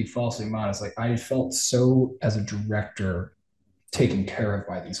mean this to be falsely modest, like I felt so as a director taken care of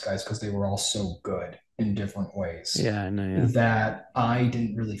by these guys because they were all so good in different ways. Yeah, I know. Yeah. That I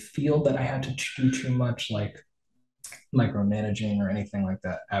didn't really feel that I had to do too much like micromanaging or anything like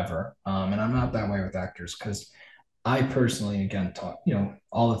that ever. And I'm not that way with actors because I personally, again, talk,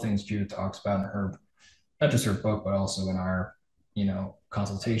 all the things Judith talks about in her, not just her book, but also in our,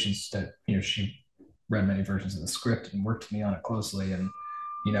 consultations that, she read many versions of the script and worked with me on it closely. And,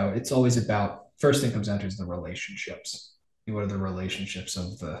 it's always about, first thing comes down to is the relationships. What are the relationships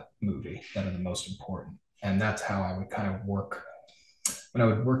of the movie that are the most important? And that's how I would kind of work when I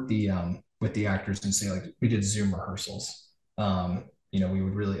would work with the actors and say, like, we did Zoom rehearsals. We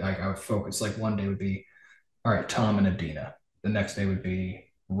would really, I would focus, like one day would be, all right, Tom and Idina. The next day would be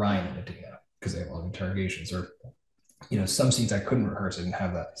Ryan and Idina because they have a lot of interrogations, or, some scenes I couldn't rehearse. I didn't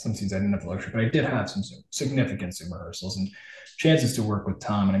have that. Some scenes I didn't have the luxury, but I did have some significant Zoom rehearsals and chances to work with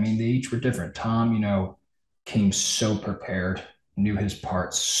Tom. And I mean, they each were different. Tom, came so prepared, knew his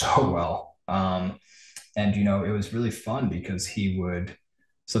part so well. And, it was really fun because he would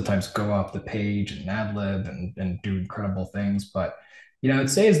sometimes go off the page and ad lib and do incredible things. But, I'd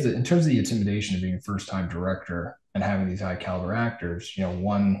say is that in terms of the intimidation of being a first time director and having these high caliber actors,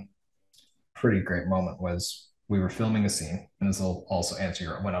 one pretty great moment was we were filming a scene, and this will also answer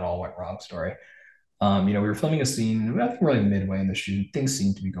your when it all went wrong story. We were filming a scene. I think we're like midway in the shoot. Things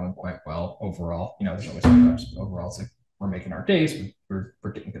seemed to be going quite well overall. There's always sometimes overall it's like we're making our days. We're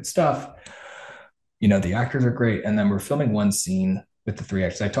getting good stuff. The actors are great. And then we're filming one scene with the 3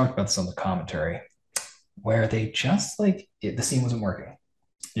 actors. I talked about this on the commentary where they just the scene wasn't working.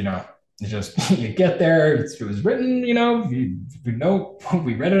 It just, you get there, it was written, we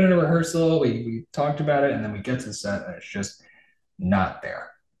read it in a rehearsal, we talked about it, and then we get to the set and it's just not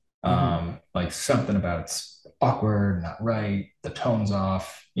there. Mm-hmm. Like something about it's awkward, not right, the tone's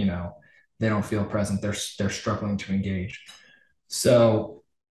off, they don't feel present, they're struggling to engage. So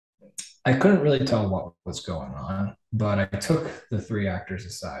I couldn't really tell what was going on, but I took the three actors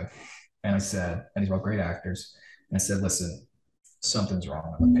aside and I said, and these were all great actors, and I said, listen, something's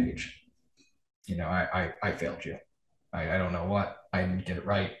wrong on the page. I failed you. I don't know what. I didn't get it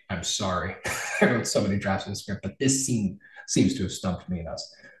right. I'm sorry. I wrote so many drafts of the script, but this scene seems to have stumped me and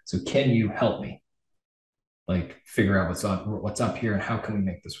us. So can you help me? Like figure out what's up here and how can we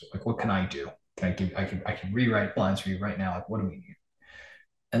make this work? Like what can I do? I can rewrite lines for you right now. Like what do we need?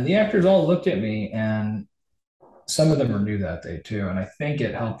 And the actors all looked at me and some of them were new that day too. And I think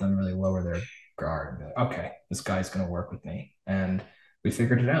it helped them really lower their guard. Like, okay, this guy's gonna work with me. And we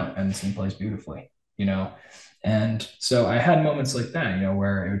figured it out and the scene plays beautifully, you know. And so I had moments like that,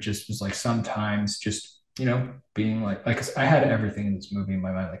 where it just was like sometimes just being like I had everything in this movie in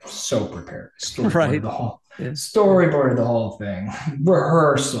my mind, like so prepared. Right. Yeah. Storyboarded the whole thing,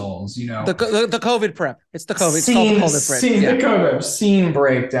 rehearsals, The COVID prep. It's the COVID. It's called the scene, COVID prep. scene, Yeah. the COVID, scene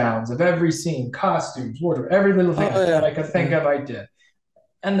breakdowns of every scene, costumes, wardrobe, every little thing Yeah. I could think of, I did.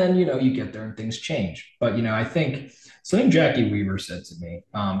 And then, you get there and things change. But, I think something Jacki Weaver said to me,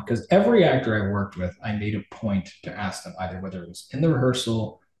 because every actor I worked with, I made a point to ask them either whether it was in the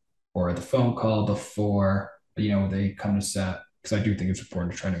rehearsal or the phone call before, they come to set. Because I do think it's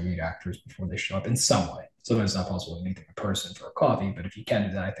important to try to meet actors before they show up in some way. Sometimes it's not possible to meet them in person for a coffee, but if you can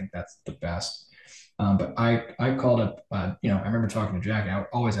do that, I think that's the best. But I called up, I remember talking to Jack, and I would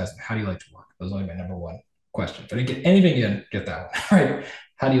always ask him, how do you like to work? That was only my number one question. If I didn't get anything in, get that one, right?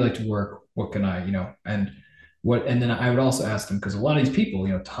 How do you like to work? What can I, and then I would also ask them, because a lot of these people,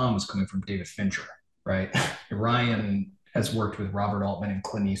 Tom is coming from David Fincher, right? Ryan has worked with Robert Altman and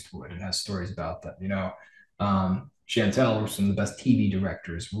Clint Eastwood and has stories about them, Shantel, some of the best TV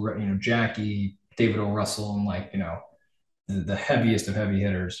directors, Jackie, David O. Russell, and the heaviest of heavy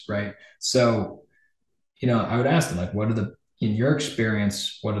hitters, right? So, I would ask them, like, in your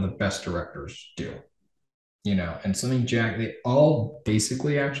experience, what do the best directors do? And something they all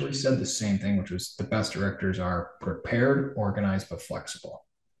basically actually said the same thing, which was the best directors are prepared, organized, but flexible.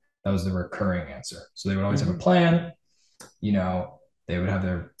 That was the recurring answer. So they would always have a plan, they would have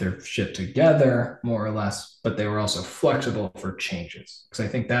their shit together more or less, but they were also flexible for changes. Because I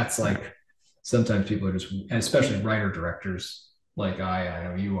think that's like sometimes people are just, and especially writer directors like I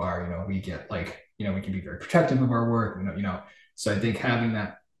know you are, we get we can be very protective of our work, So I think having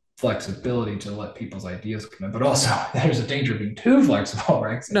that flexibility to let people's ideas come in, but also there's a danger of being too flexible,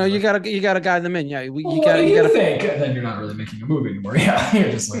 right? No, you gotta guide them in. Yeah, What do you think? And then you're not really making a movie anymore. Yeah,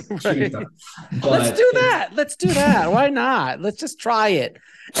 you're just like shooting stuff. Let's do that. Let's do that. Why not? Let's just try it.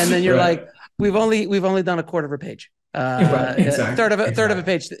 And then you're like, we've only done a quarter of a page. Exactly. Third of a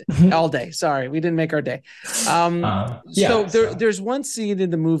page all day. Sorry, we didn't make our day. There's one scene in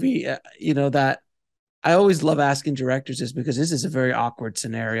the movie, that I always love asking directors is because this is a very awkward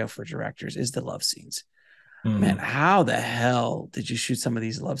scenario for directors, is the love scenes. Man, how the hell did you shoot some of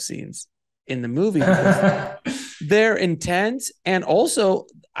these love scenes in the movie? They're intense. And also,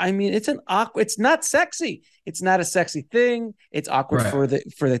 I mean, it's not sexy. It's not a sexy thing. It's awkward for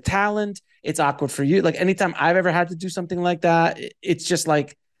the talent. It's awkward for you. Like anytime I've ever had to do something like that, it's just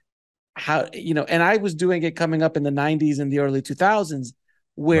like how, and I was doing it coming up in the 90s and the early 2000s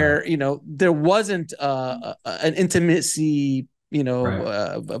where, there wasn't an intimacy,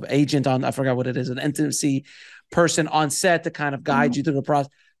 agent on, I forgot what it is, an intimacy person on set to kind of guide you through the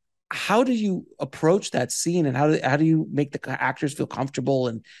process. How do you approach that scene, and how do you make the actors feel comfortable,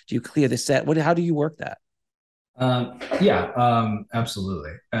 and do you clear the set? How do you work that?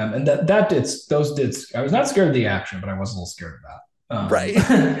 Absolutely. And I was not scared of the action, but I was a little scared of that. Right.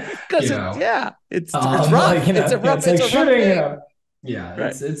 Because it's rough. Like, it's a rough, it's like it's shooting,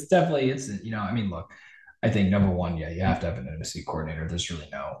 right. it's definitely, I mean, look, I think number one, you have to have an intimacy coordinator. There's really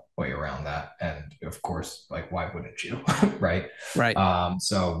no way around that. And of course, like, why wouldn't you? Right.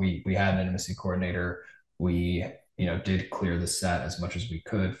 So we had an intimacy coordinator. We, did clear the set as much as we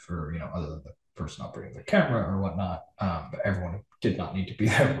could for, other than the person operating the camera or whatnot. But everyone who did not need to be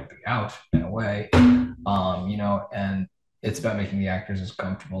there would be out in a way. And it's about making the actors as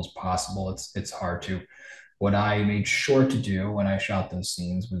comfortable as possible. It's hard to. What I made sure to do when I shot those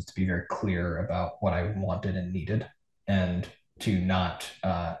scenes was to be very clear about what I wanted and needed, and to not,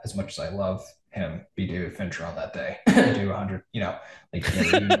 as much as I love him, be David Fincher on that day. Do 100, like get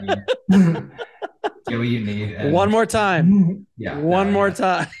what you need. And, one more time. One more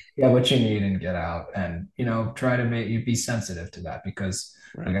time. Yeah, what you need and get out, and try to make you be sensitive to that, because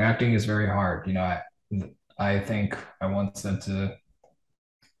like, acting is very hard. I think I once said to.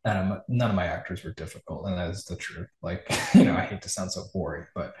 And none of my actors were difficult, and that is the truth. Like, I hate to sound so boring,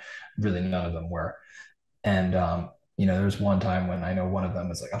 but really none of them were. And there was one time when I know one of them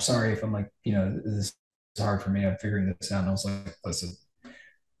was like, I'm sorry if I'm like, this is hard for me. I'm figuring this out. And I was like, listen,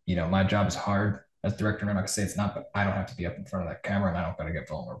 my job is hard as director. And I'm not gonna say it's not, but I don't have to be up in front of that camera and I don't gotta get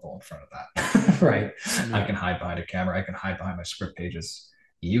vulnerable in front of that. Right. I can hide behind a camera. I can hide behind my script pages.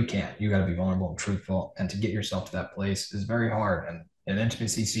 You can't. You gotta be vulnerable and truthful. And to get yourself to that place is very hard. And an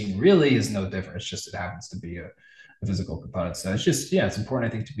intimacy scene really is no different. It's just it happens to be a physical component. So it's just, yeah, it's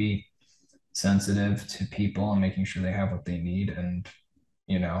important, I think, to be sensitive to people and making sure they have what they need and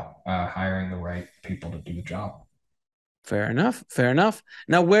hiring the right people to do the job. Fair enough. Fair enough.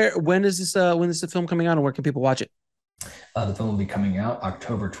 Now, when is the film coming out, and where can people watch it? The film will be coming out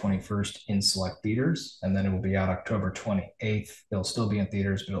October 21st in select theaters, and then it will be out October 28th. It'll still be in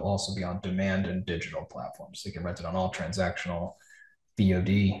theaters, but it'll also be on demand and digital platforms. So you can rent it on all transactional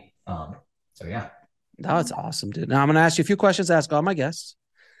VOD. So yeah. That's awesome, dude. Now I'm going to ask you a few questions. I ask all my guests.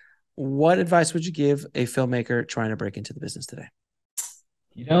 What advice would you give a filmmaker trying to break into the business today?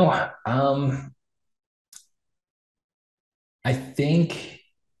 I think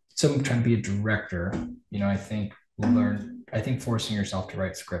so. I'm trying to be a director. I think forcing yourself to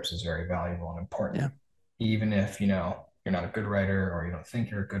write scripts is very valuable and important. Yeah. Even if, you're not a good writer or you don't think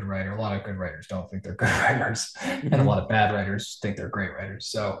you're a good writer. A lot of good writers don't think they're good writers, and a lot of bad writers think they're great writers.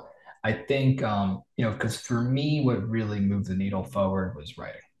 So I think, because for me, what really moved the needle forward was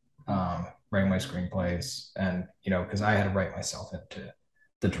writing my screenplays. And, because I had to write myself into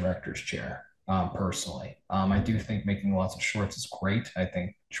the director's chair. Personally, I do think making lots of shorts is great. I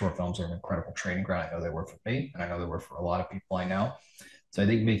think short films are an incredible training ground. I know they were for me, and I know they were for a lot of people I know. So I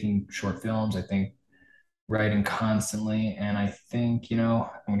think making short films, I think writing constantly, and I think I'm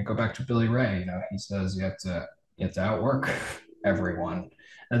going to go back to Billy Ray. He says you have to outwork everyone.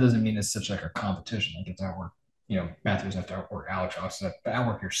 That doesn't mean it's such like a competition. Like it's outwork. Matthews have to outwork Alex. Also, but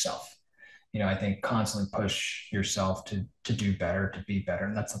outwork yourself. I think constantly push yourself to do better, to be better.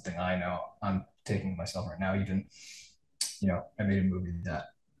 And that's something I know I'm taking myself right now. Even, I made a movie that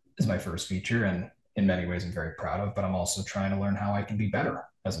is my first feature and in many ways I'm very proud of, but I'm also trying to learn how I can be better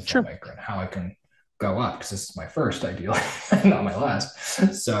as a filmmaker and how I can go up, because this is my first, ideally, not my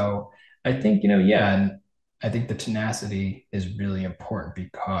last. So I think, yeah, and I think the tenacity is really important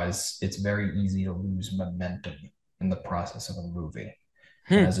because it's very easy to lose momentum in the process of a movie.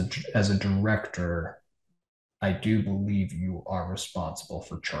 And as a director, I do believe you are responsible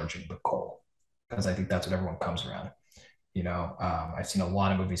for charging the coal, because I think that's what everyone comes around. I've seen a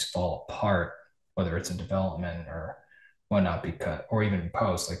lot of movies fall apart, whether it's in development or whatnot, because, or even in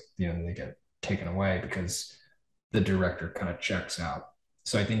post, like, they get taken away because the director kind of checks out.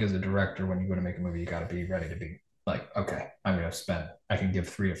 So I think as a director, when you go to make a movie, you got to be ready to be like, okay, I can give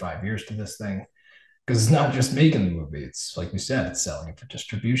 3 to 5 years to this thing, because it's not just making the movie. It's like we said, it's selling it for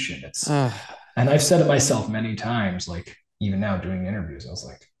distribution. And I've said it myself many times, like even now doing interviews, I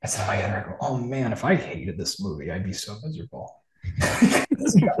said in my head, I go, oh man, if I hated this movie, I'd be so miserable.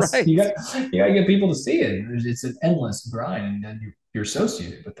 Right. You gotta get people to see it. It's an endless grind, and then you're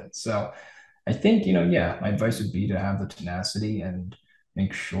associated with it. So I think, yeah, my advice would be to have the tenacity and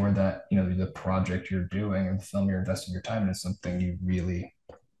make sure that, the project you're doing or the film you're investing your time in is something you really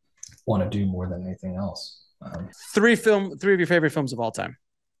want to do more than anything else. Three of your favorite films of all time.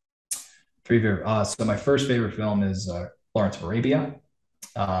 So my first favorite film is Lawrence of Arabia.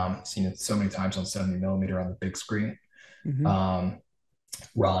 Seen it so many times on 70 millimeter on the big screen. Ron,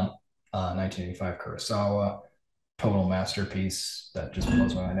 1985 Kurosawa, total masterpiece that just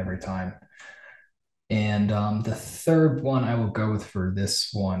blows my mind every time. And the third one I will go with for this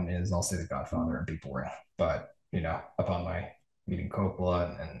one is, I'll say, The Godfather, and be boring. But, upon my meeting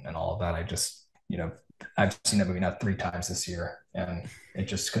Coppola and all of that, I just, I've seen that movie now 3 times this year, and it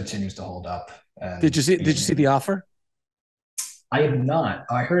just continues to hold up. And did you see The Offer? I have not.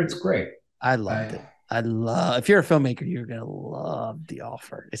 I heard it's great. I loved it. If you're a filmmaker, you're gonna love The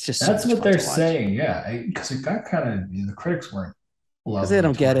Offer. It's just that's what they're saying, yeah. Because it got kind of, the critics weren't loving it. They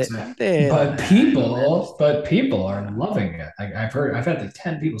don't get it. But people are loving it. I've had like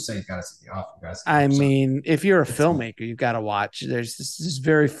 10 people say you gotta see The Offer. I mean, if you're a filmmaker, you've got to watch. There's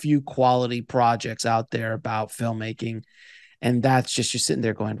very few quality projects out there about filmmaking, and that's just, you're sitting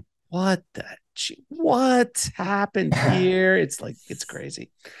there going, what happened here? It's like, it's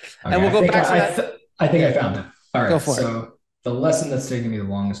crazy. Okay, and we'll go back to that. I think I found it. All right. Go for it. The lesson that's taken me the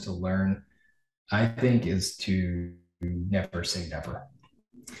longest to learn, I think, is to never say never.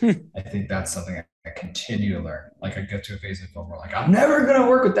 I think that's something I continue to learn. Like, I get to a phase of film where, like, I'm never going to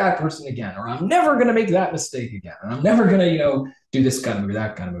work with that person again, or I'm never going to make that mistake again, or I'm never going to, do this kind of movie,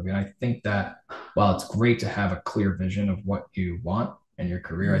 that kind of movie. And I think that while it's great to have a clear vision of what you want in your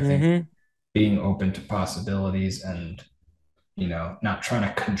career, I think being open to possibilities and, not trying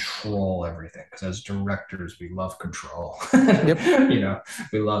to control everything. Because as directors, we love control. Yep.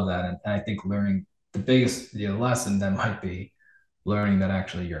 We love that. And I think learning the biggest lesson then might be learning that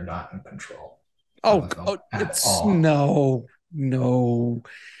actually you're not in control of Oh, the film oh, at it's all. no.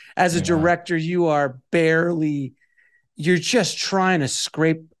 As a You know, director, you're just trying to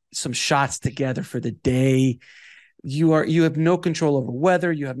scrape some shots together for the day. You have no control over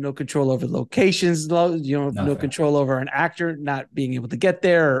weather. You have no control over locations. You have no nothing. control over an actor not being able to get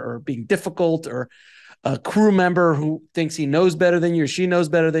there or being difficult, or a crew member who thinks he knows better than you or she knows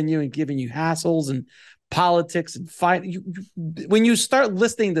better than you and giving you hassles and politics and fight. When you start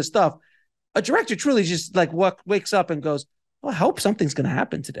listing the stuff, a director truly just like wakes up and goes, well, I hope something's going to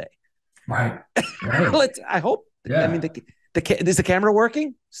happen today. Right. Right. I hope. I mean, Yeah. is the camera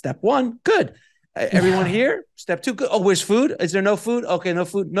working? Step one, good. Everyone Yeah. here? Step two, good. Oh, where's food? Is there no food? Okay, no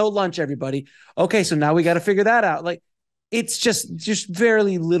food, no lunch, everybody. Okay, so now we got to figure that out. Like, it's just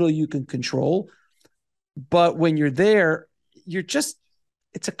very little you can control. But when you're there, you're just,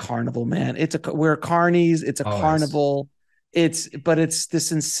 it's a carnival, man. We're carnies. It's a Always. carnival. But it's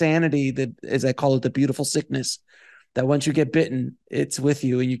this insanity that, as I call it, the beautiful sickness, that once you get bitten, it's with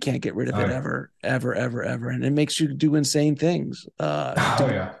you and you can't get rid of Oh it yeah. ever, ever, ever, ever. And it makes you do insane things. Oh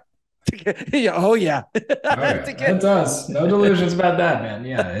yeah. Yeah, oh yeah. Oh yeah. It does. No delusions about that, man.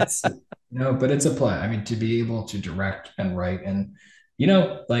 Yeah. It's no, but it's a play. I mean, to be able to direct and write and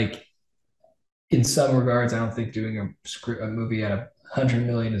like in some regards, I don't think doing a movie at 100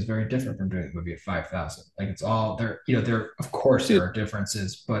 million is very different from doing a movie at 5,000. Like it's all there, there, of course there Dude, are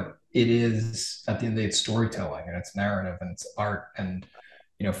differences, but it is at the end of the day, it's storytelling and it's narrative and it's art and,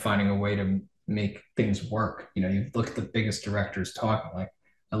 finding a way to make things work. You look at the biggest directors talking, like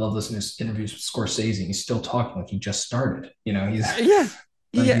I love listening to interviews with Scorsese. And he's still talking like he just started. He's yeah,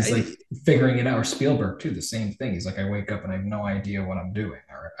 like yeah, he's like figuring it out. Or Spielberg too, the same thing. He's like, I wake up and I have no idea what I'm doing,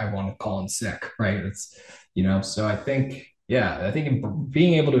 or I want to call in sick, right? It's So I think, yeah, I think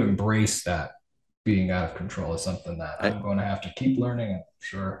being able to embrace that being out of control is something that I, I'm going to have to keep learning. And I'm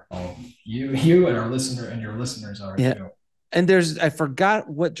sure all you and our listener and your listeners are yeah. too. And I forgot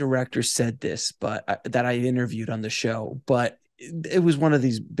what director said this, but that I interviewed on the show, but it was one of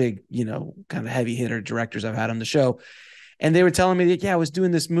these big, kind of heavy hitter directors I've had on the show. And they were telling me that, yeah, I was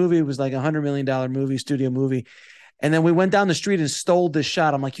doing this movie. It was like $100 million movie, studio movie. And then we went down the street and stole this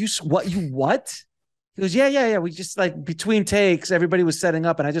shot. I'm like, you what? He goes, yeah. We just, like, between takes, everybody was setting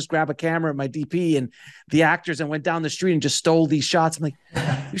up and I just grabbed a camera at my DP and the actors and went down the street and just stole these shots. I'm like,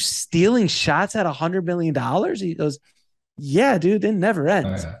 you're stealing shots at $100 million? He goes, yeah, dude, it never Oh,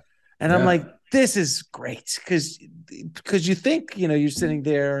 ends. yeah. And I'm like, this is great. Cause you think, you're sitting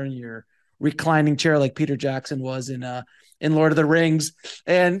there in your reclining chair like Peter Jackson was in Lord of the Rings.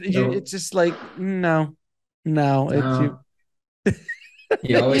 And No, it's just like, no, it's you. no.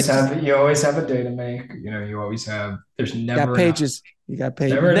 You always have a day to make. You always have. There's Got never enough. pages. You got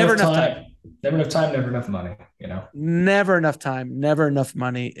pages. Never Never enough enough time. time. Never enough time. Never enough money. Never enough time. Never enough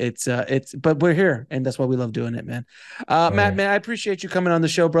money. But we're here, and that's why we love doing it, man. Oh, Matt, yeah. man, I appreciate you coming on the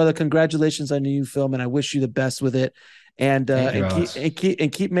show, brother. Congratulations on your new film, and I wish you the best with it. And Thank you, and keep Alex. and keep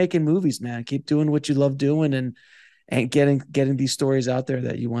and keep making movies, man. Keep doing what you love doing, and getting these stories out there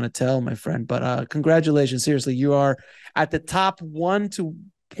that you want to tell, my friend. But congratulations, seriously, you are at the top 1 to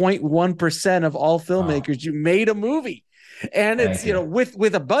 0.1% of all Oh, filmmakers. You made a movie, and it's thank you.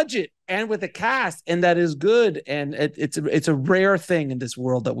 with a budget and with a cast, and that is good. And it's a rare thing in this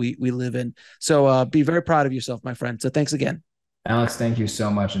world that we live in. So be very proud of yourself, my friend. So thanks again. Alex, thank you so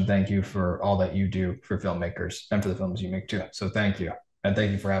much. And thank you for all that you do for filmmakers and for the films you make too. So thank you. And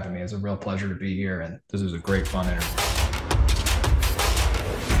thank you for having me. It's a real pleasure to be here. And this was a great, fun interview.